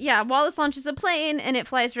yeah, Wallace launches a plane and it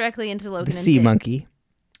flies directly into Logan. The sea monkey.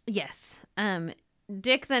 Yes.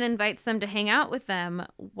 Dick then invites them to hang out with them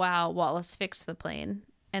while Wallace fixes the plane.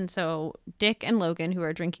 And so Dick and Logan, who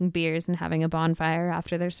are drinking beers and having a bonfire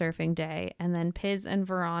after their surfing day, and then Piz and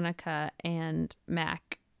Veronica and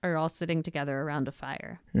Mac are all sitting together around a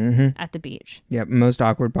fire at the beach. Yep, most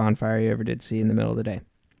awkward bonfire you ever did see in the middle of the day.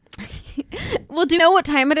 Well, do you know what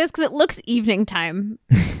time it is? Because it looks evening time.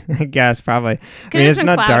 I guess, probably. I mean, it's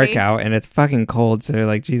not cloudy. Dark out, and it's fucking cold,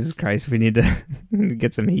 so Jesus Christ, we need to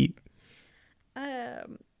get some heat.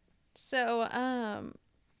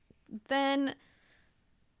 Then...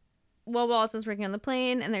 Well, Wallace is working on the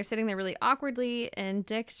plane, and they're sitting there really awkwardly, and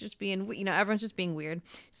Dick's just being, everyone's just being weird.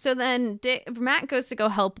 So then Matt goes to go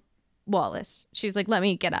help Wallace. She's like, let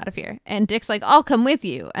me get out of here. And Dick's like, I'll come with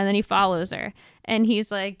you. And then he follows her. And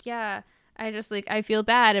he's like, yeah, I feel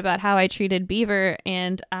bad about how I treated Beaver,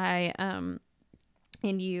 and and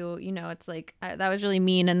it's that was really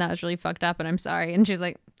mean, and that was really fucked up, and I'm sorry. And she's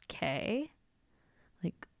like, okay.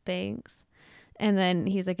 Thanks. And then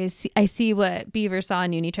he's like, I see what Beaver saw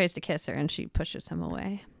in you, and he tries to kiss her, and she pushes him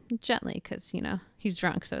away gently because, he's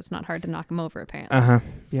drunk, so it's not hard to knock him over, apparently.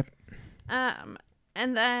 Yep.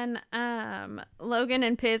 And then Logan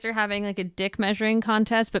and Piz are having like a dick measuring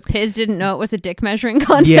contest, but Piz didn't know it was a dick measuring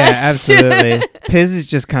contest. Yeah, absolutely. Piz is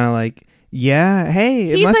just kind of like, yeah,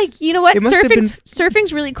 hey. He's like, you know what?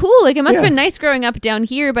 Surfing's really cool. Like, it must have been nice growing up down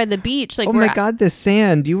here by the beach. Like, oh my God, this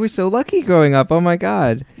sand. You were so lucky growing up. Oh my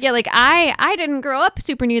God. Yeah, like I didn't grow up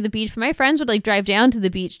super near the beach. My friends would like drive down to the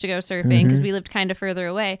beach to go surfing because we lived kind of further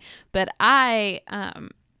away. But I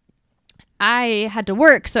had to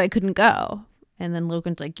work, so I couldn't go. And then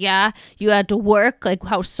Logan's like, yeah, you had to work? Like,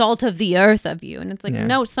 how salt of the earth of you. And it's like,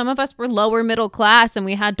 no, some of us were lower middle class and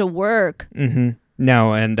we had to work. Mm-hmm.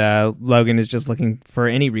 No, and Logan is just looking for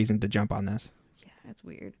any reason to jump on this. Yeah, that's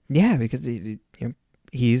weird. Yeah, because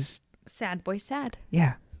he's... Sad boy sad.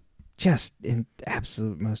 Yeah, just an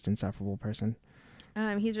absolute most insufferable person.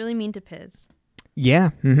 He's really mean to Piz.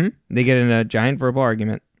 Yeah, they get in a giant verbal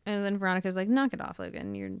argument. And then Veronica's like, knock it off,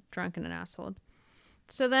 Logan. You're drunk and an asshole.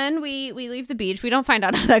 So then we leave the beach. We don't find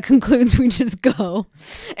out how that concludes. We just go.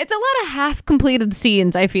 It's a lot of half-completed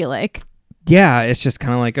scenes, I feel like. Yeah, it's just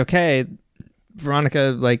kind of like, okay...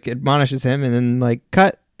 Veronica like admonishes him and then like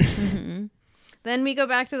cut. Then we go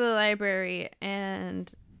back to the library and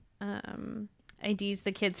IDs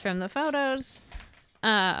the kids from the photos.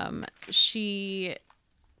 She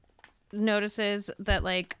notices that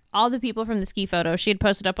like all the people from the ski photo she had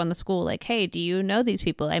posted up on the school like, hey, do you know these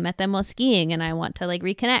people? I met them while skiing and I want to like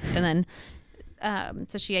reconnect. And then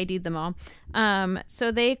so she ID'd them all.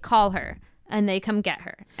 So they call her. And they come get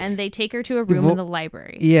her. And they take her to a room in the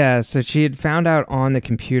library. Yeah, so she had found out on the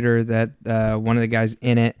computer that one of the guys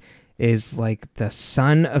in it is like the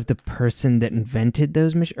son of the person that invented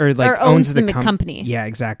those machines. Or like owns the company. Yeah,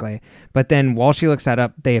 exactly. But then while she looks that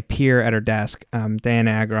up, they appear at her desk.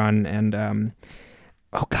 Diana Agron and...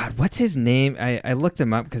 oh, God, what's his name? I looked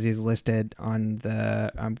him up because he's listed on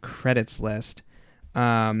the credits list.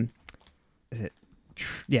 Is it...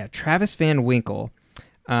 Travis Van Winkle.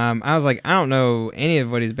 I was like, I don't know any of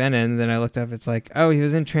what he's been in. And then I looked up, it's like, oh, he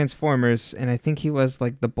was in Transformers, and I think he was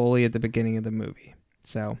like the bully at the beginning of the movie.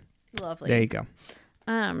 So, lovely. There you go.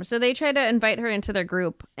 So they try to invite her into their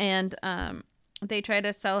group, and they try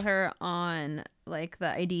to sell her on like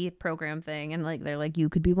the ID program thing, and like they're like, you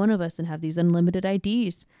could be one of us and have these unlimited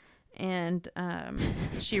IDs. And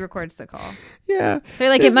she records the call. Yeah. They're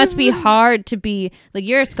like, it must be hard to be like,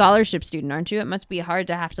 you're a scholarship student, aren't you? It must be hard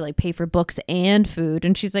to have to like pay for books and food.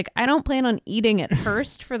 And she's like, I don't plan on eating at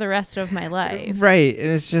Hearst for the rest of my life. Right.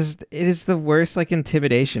 And it's just, it is the worst like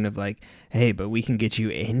intimidation of like, hey, but we can get you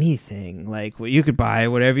anything. Like, well, you could buy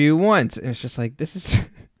whatever you want. And it's just like, this is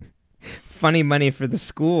funny money for the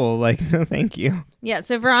school. Like, no, thank you. Yeah.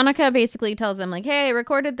 So Veronica basically tells them like, hey, I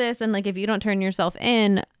recorded this. And like, if you don't turn yourself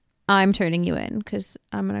in, I'm turning you in because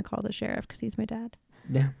I'm going to call the sheriff because he's my dad.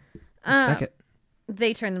 Yeah. Suck it.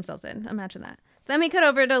 They turn themselves in. Imagine that. Then we cut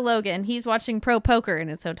over to Logan. He's watching pro poker in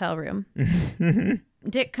his hotel room.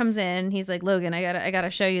 Dick comes in. He's like, Logan, I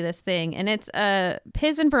gotta show you this thing. And it's a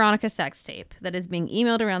Piz and Veronica sex tape that is being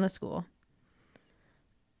emailed around the school.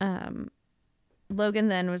 Logan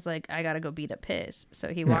then was like, I gotta go beat up Piz. So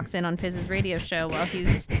he walks in on Piz's radio show while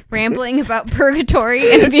he's rambling about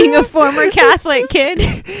purgatory and being a former Catholic kid.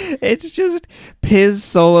 It's just Piz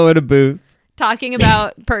solo in a booth. Talking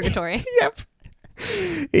about purgatory. Yep.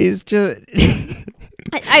 He's just...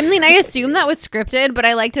 I mean, I assume that was scripted, but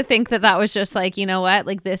I like to think that was just like, you know what?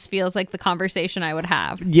 Like, this feels like the conversation I would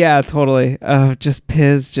have. Yeah, totally. Just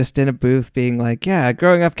Piz just in a booth being like, yeah,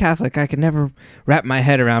 growing up Catholic, I could never wrap my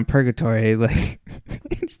head around purgatory. Like,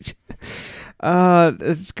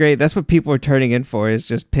 it's great. That's what people are turning in for, is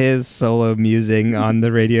just Piz solo musing on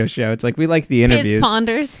the radio show. It's like, we like the interviews. Piz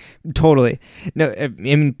ponders. Totally. No, I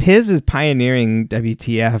mean, Piz is pioneering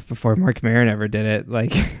WTF before Marc Maron ever did it.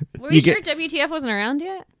 Like, were you sure WTF wasn't around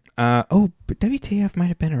yet? But WTF might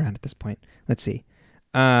have been around at this point. Let's see.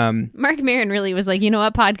 Marc Maron really was like, you know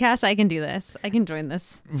what, podcast? I can do this. I can join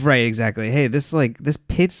this. Right, exactly. Hey, this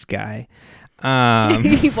Piz guy.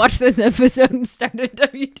 He watched this episode and started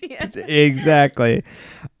WTF. Exactly.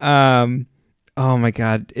 Oh my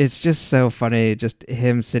God, it's just so funny. Just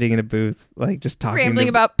him sitting in a booth, like just talking, rambling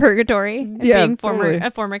about purgatory, and being totally.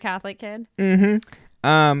 a former Catholic kid.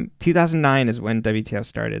 2009 is when WTF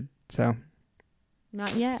started. So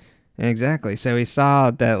not yet. Exactly. So he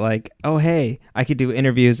saw that, like, oh hey, I could do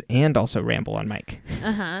interviews and also ramble on mic.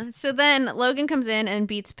 So then Logan comes in and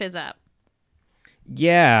beats Piz up.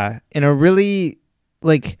 Yeah, in a really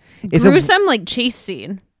like gruesome like chase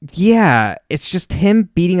scene. Yeah, it's just him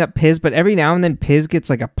beating up Piz, but every now and then Piz gets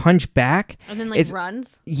like a punch back and then like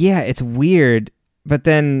runs. Yeah, it's weird. But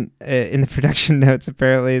then in the production notes,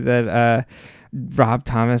 apparently that Rob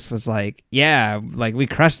Thomas was like, yeah, like we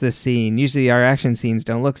crushed this scene. Usually our action scenes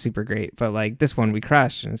don't look super great, but like this one we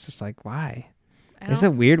crushed. And it's just like, why? It's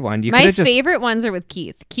a weird one. My favorite ones are with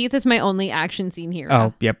Keith. Keith is my only action scene hero.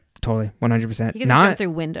 Oh, yep, totally, 100%. He can jump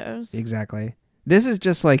through windows. Exactly. This is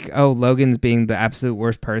just like, oh, Logan's being the absolute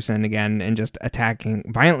worst person again and just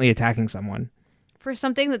violently attacking someone. For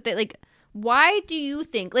something that they, like, why do you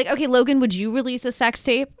think, like, okay, Logan, would you release a sex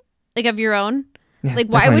tape, like, of your own? Yeah, like,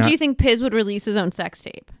 why would you think Piz would release his own sex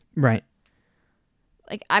tape? Right.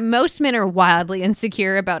 Like, most men are wildly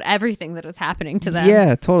insecure about everything that is happening to them.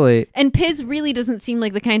 Yeah, totally. And Piz really doesn't seem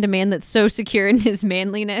like the kind of man that's so secure in his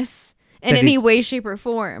manliness in any way, shape, or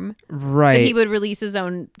form. Right. That he would release his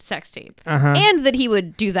own sex tape. Uh-huh. And that he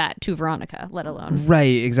would do that to Veronica, let alone. Right,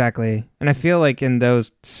 exactly. And I feel like in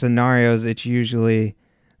those scenarios, it's usually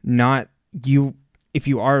not you. If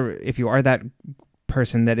you are that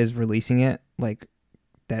person that is releasing it, like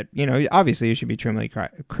that, you know, obviously you should be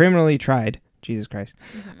criminally tried. Jesus Christ.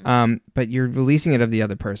 Mm-hmm. But you're releasing it of the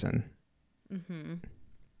other person. Mm-hmm.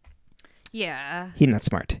 Yeah. He's not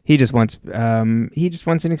smart. He just wants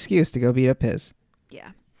an excuse to go beat up his.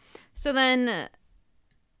 Yeah. So then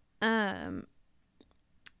the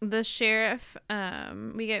sheriff,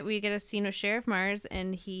 we get a scene of Sheriff Mars,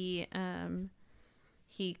 and he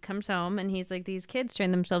comes home and he's like, these kids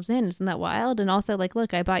turn themselves in. Isn't that wild? And also like,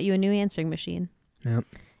 look, I bought you a new answering machine. Yep.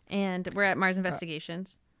 And we're at Mars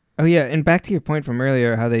Investigations. Oh, yeah. And back to your point from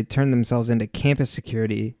earlier, how they turn themselves into campus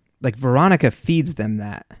security. Like, Veronica feeds them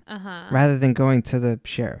that rather than going to the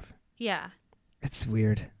sheriff. Yeah. It's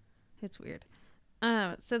weird. It's weird.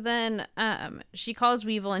 So then she calls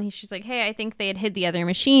Weevil, and she's like, hey, I think they had hid the other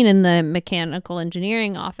machine in the mechanical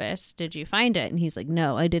engineering office. Did you find it? And he's like,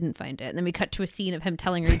 no, I didn't find it. And then we cut to a scene of him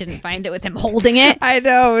telling her he didn't find it with him holding it. I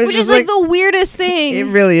know. Which is like the weirdest thing.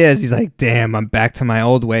 It really is. He's like, damn, I'm back to my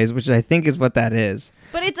old ways, which I think is what that is.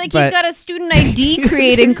 But it's like he's got a student ID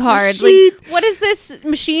creating card. Like, what is this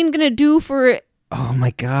machine going to do for... Oh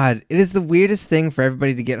my God. It is the weirdest thing for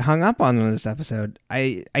everybody to get hung up on in this episode.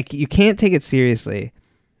 You can't take it seriously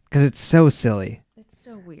because it's so silly. It's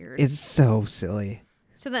so weird. It's so silly.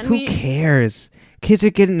 So then who cares? Kids are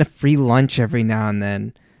getting a free lunch every now and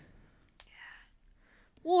then.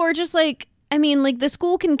 Well, or just like, I mean, like the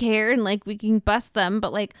school can care and like we can bust them,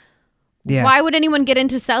 but like, why would anyone get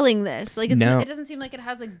into selling this? Like, it doesn't seem like it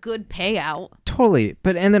has a good payout. Totally.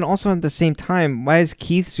 But, and then also at the same time, why is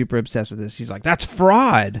Keith super obsessed with this? He's like, that's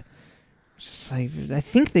fraud. It's just like, I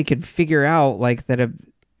think they could figure out like that.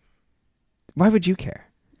 Why would you care?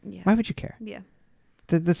 Yeah. Why would you care? Yeah.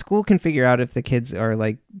 The school can figure out if the kids are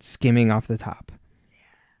like skimming off the top.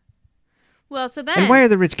 Well, so then... And why are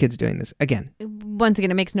the rich kids doing this? Again. Once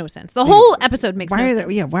again, it makes no sense. The whole episode makes no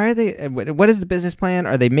sense. Yeah, why are they... What is the business plan?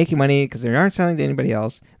 Are they making money because they aren't selling to anybody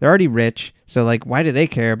else? They're already rich, so, like, why do they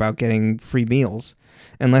care about getting free meals?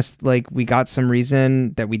 Unless, like, we got some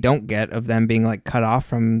reason that we don't get of them being, like, cut off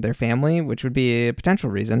from their family, which would be a potential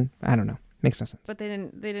reason. I don't know. Makes no sense. But they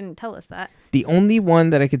didn't tell us that. The only one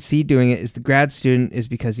that I could see doing it is the grad student is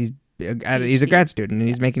because he's a grad student and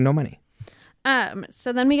he's making no money.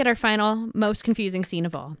 So then we get our final, most confusing scene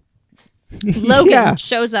of all. Logan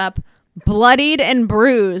shows up bloodied and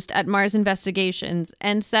bruised at Mars Investigations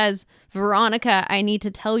and says, Veronica, I need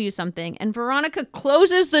to tell you something. And Veronica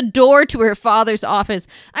closes the door to her father's office.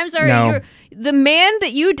 I'm sorry, the man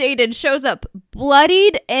that you dated shows up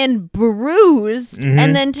bloodied and bruised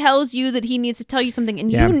and then tells you that he needs to tell you something.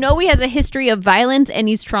 And you know he has a history of violence and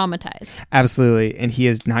he's traumatized. Absolutely. And he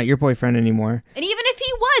is not your boyfriend anymore. And even if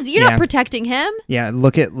he was, you're not protecting him. Yeah,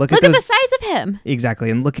 look at the size of him.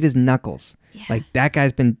 Exactly. And look at his knuckles. Yeah. Like that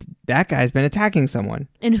guy's been attacking someone.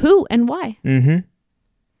 And who and why? Mm-hmm.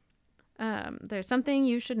 There's something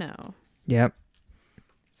you should know. Yep.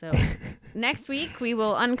 So next week we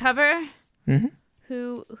will uncover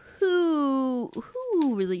who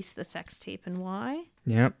released the sex tape and why.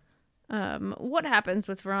 Yep. What happens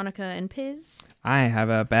with Veronica and Piz? I have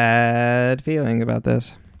a bad feeling about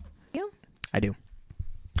this. Yeah. I do.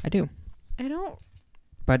 I don't.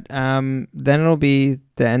 But then it'll be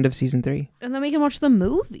the end of season 3. And then we can watch the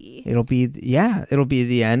movie. It'll be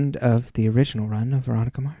the end of the original run of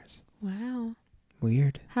Veronica Mars. Wow.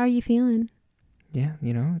 Weird. How are you feeling? Yeah,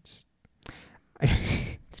 it's...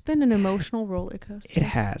 It's been an emotional roller coaster. It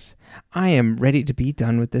has. I am ready to be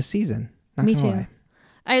done with this season. Not Me gonna too. lie.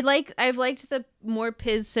 I've liked the more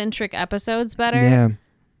Piz-centric episodes better. Yeah.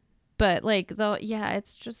 But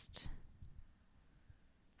it's just...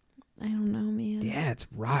 I don't know, man. Yeah, it's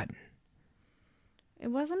rotten. It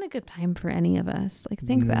wasn't a good time for any of us. Like,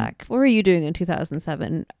 think back. What were you doing in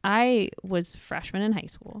 2007? I was freshman in high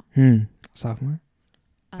school. Sophomore.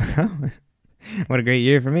 What a great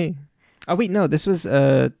year for me. Oh, wait, no, this was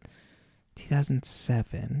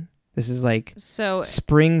 2007. This is like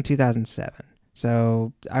spring 2007.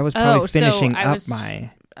 So I was probably finishing up my...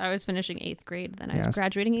 I was finishing 8th grade then. I was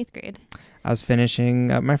graduating 8th grade. I was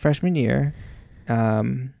finishing up my freshman year. I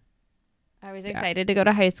was excited to go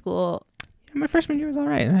to high school. My freshman year was all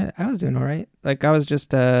right. I was doing all right. Like, I was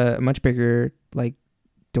just a much bigger, like,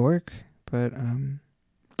 dork, but...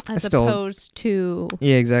 As opposed to...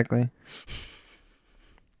 Yeah, exactly.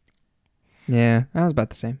 Yeah, I was about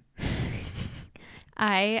the same.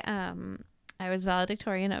 I was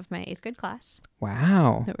valedictorian of my 8th grade class.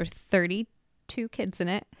 Wow. There were 32 kids in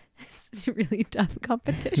it. This is a really tough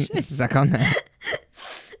competition. Suck on that.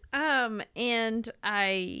 And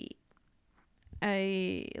I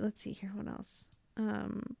let's see here, what else?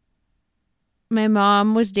 My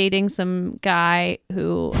mom was dating some guy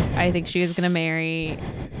who I think she was going to marry,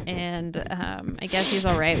 and I guess he's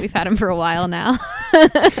all right. We've had him for a while now.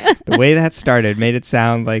 The way that started made it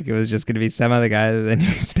sound like it was just going to be some other guy other than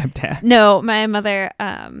your stepdad. No, my mother,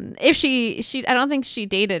 if she I don't think she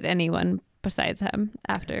dated anyone besides him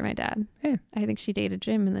after my dad. Yeah. I think she dated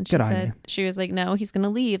Jim, and then she was like, no, he's going to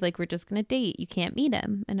leave. Like, we're just going to date. You can't meet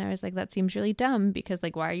him. And I was like, that seems really dumb because,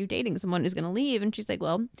 like, why are you dating someone who's going to leave? And she's like,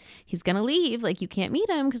 well, he's going to leave. Like, you can't meet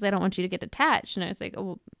him because I don't want you to get attached. And I was like,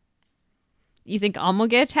 oh, you think Alm will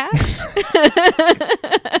get attached?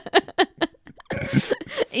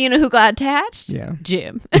 You know who got attached? Yeah.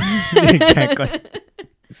 Jim. Exactly.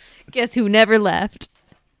 Guess who never left?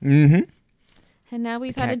 Mm-hmm. And now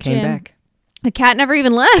we've The had a cat Jim. came back. The cat never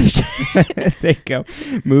even left. There you go.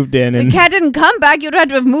 Moved in. The cat didn't come back. You'd have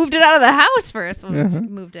to have moved it out of the house first when Uh-huh. we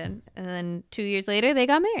moved in. And then 2 years later, they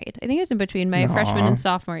got married. I think it was in between my freshman and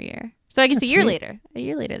sophomore year. So I guess That's a year sweet.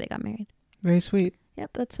 later, they got married. Very sweet.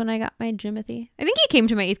 Yep, that's when I got my Jimothy. I think he came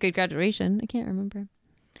to my 8th grade graduation. I can't remember.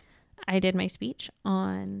 I did my speech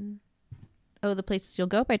on The Places You'll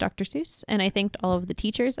Go by Dr. Seuss. And I thanked all of the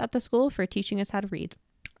teachers at the school for teaching us how to read.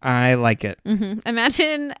 I like it. Mm-hmm.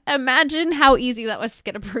 Imagine how easy that was to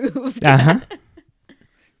get approved. Uh-huh.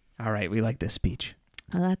 All right, we like this speech.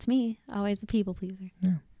 Well, that's me. Always a people pleaser.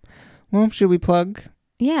 Yeah. Well, should we plug?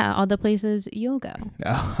 Yeah, all the places you'll go.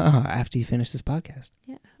 Oh, after you finish this podcast.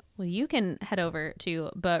 Yeah. Well, you can head over to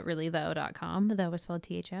butreallythough.com. That was spelled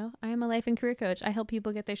THO. I am a life and career coach. I help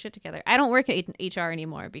people get their shit together. I don't work at HR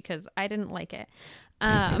anymore because I didn't like it.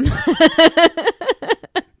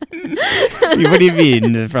 What do you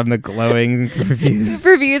mean from the glowing reviews?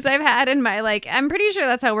 Reviews I've had in my, I'm pretty sure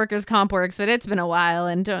that's how workers' comp works, but it's been a while,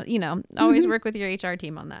 and always work with your HR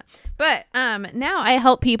team on that. But now I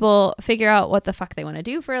help people figure out what the fuck they want to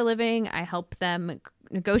do for a living. I help them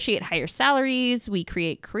negotiate higher salaries. We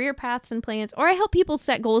create career paths and plans, or I help people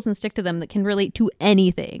set goals and stick to them that can relate to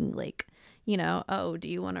anything. Like, do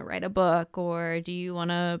you want to write a book, or do you want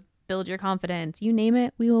to build your confidence? You name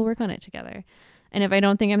it, we will work on it together. And if I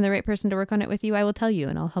don't think I'm the right person to work on it with you, I will tell you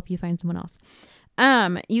and I'll help you find someone else.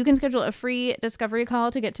 You can schedule a free discovery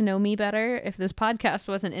call to get to know me better if this podcast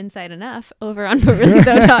wasn't inside enough over on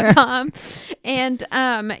butreallythough.com. And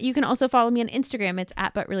you can also follow me on Instagram. It's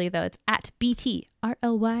at butreallythough. It's at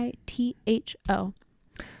BTRLYTHO.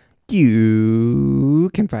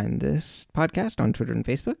 You can find this podcast on Twitter and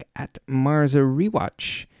Facebook at Marza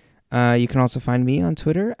Rewatch. You can also find me on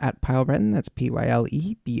Twitter at Pyle Breton. That's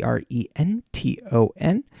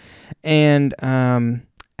PYLEBRENTON. And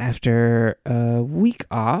after a week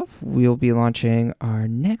off, we'll be launching our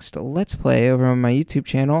next Let's Play over on my YouTube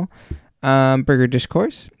channel, Burger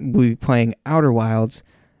Discourse. We'll be playing Outer Wilds.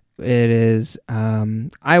 It is,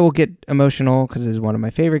 I will get emotional because it is one of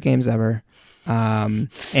my favorite games ever. And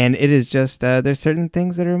it is just, there's certain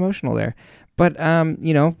things that are emotional there. But,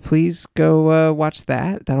 please go watch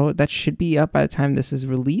that. That should be up by the time this is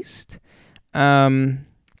released. Or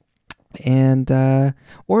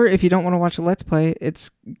if you don't want to watch a Let's Play, it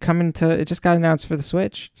just got announced for the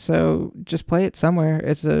Switch. So just play it somewhere.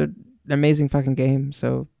 It's an amazing fucking game.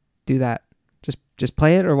 So do that. Just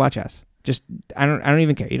play it or watch us. I don't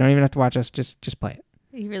even care. You don't even have to watch us. Just play it.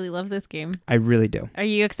 You really love this game. I really do. Are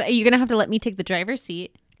you excited? Are you going to have to let me take the driver's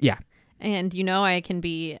seat? Yeah. And I can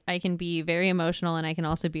be very emotional, and I can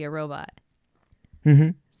also be a robot. Mm-hmm.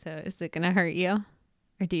 So is it going to hurt you?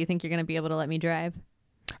 Or do you think you're going to be able to let me drive?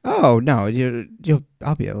 Oh, no.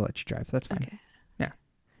 I'll be able to let you drive. That's fine. Okay. Yeah.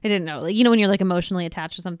 I didn't know. When you're emotionally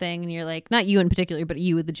attached to something and you're not you in particular, but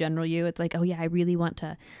you with the general you, it's like, oh yeah, I really want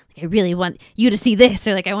you to see this,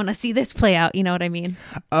 or I want to see this play out. You know what I mean?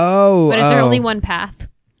 Oh. But is there only one path?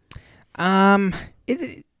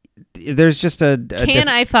 There's just a Can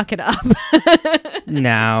I fuck it up?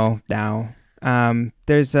 No.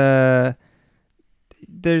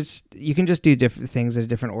 There's you can just do different things in a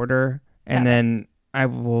different order, and then I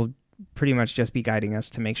will pretty much just be guiding us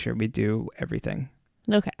to make sure we do everything.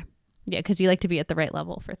 Okay. Yeah, because you like to be at the right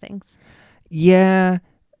level for things. Yeah,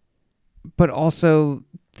 but also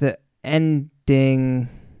the ending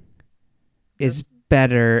is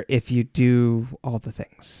better if you do all the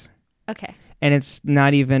things. Okay. And it's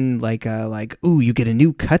not even like ooh, you get a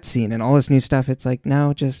new cutscene and all this new stuff. It's like,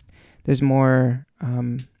 no, just there's more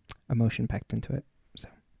emotion packed into it. So,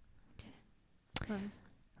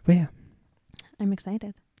 but yeah, I'm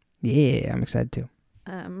excited. Yeah, I'm excited too.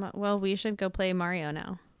 Well, we should go play Mario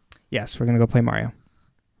now. Yes, we're gonna go play Mario.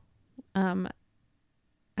 I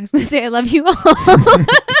was gonna say I love you all.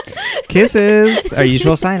 Kisses. Our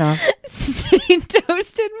usual sign off. Stay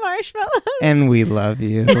toasted marshmallows. And we love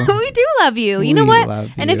you. We do love you. You know what?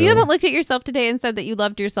 And you. if you haven't looked at yourself today and said that you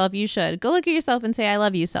loved yourself, you should. Go look at yourself and say, I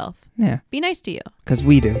love you, self. Yeah. Be nice to you. Because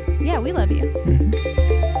we do. Yeah, we love you.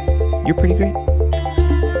 Mm-hmm. You're pretty great.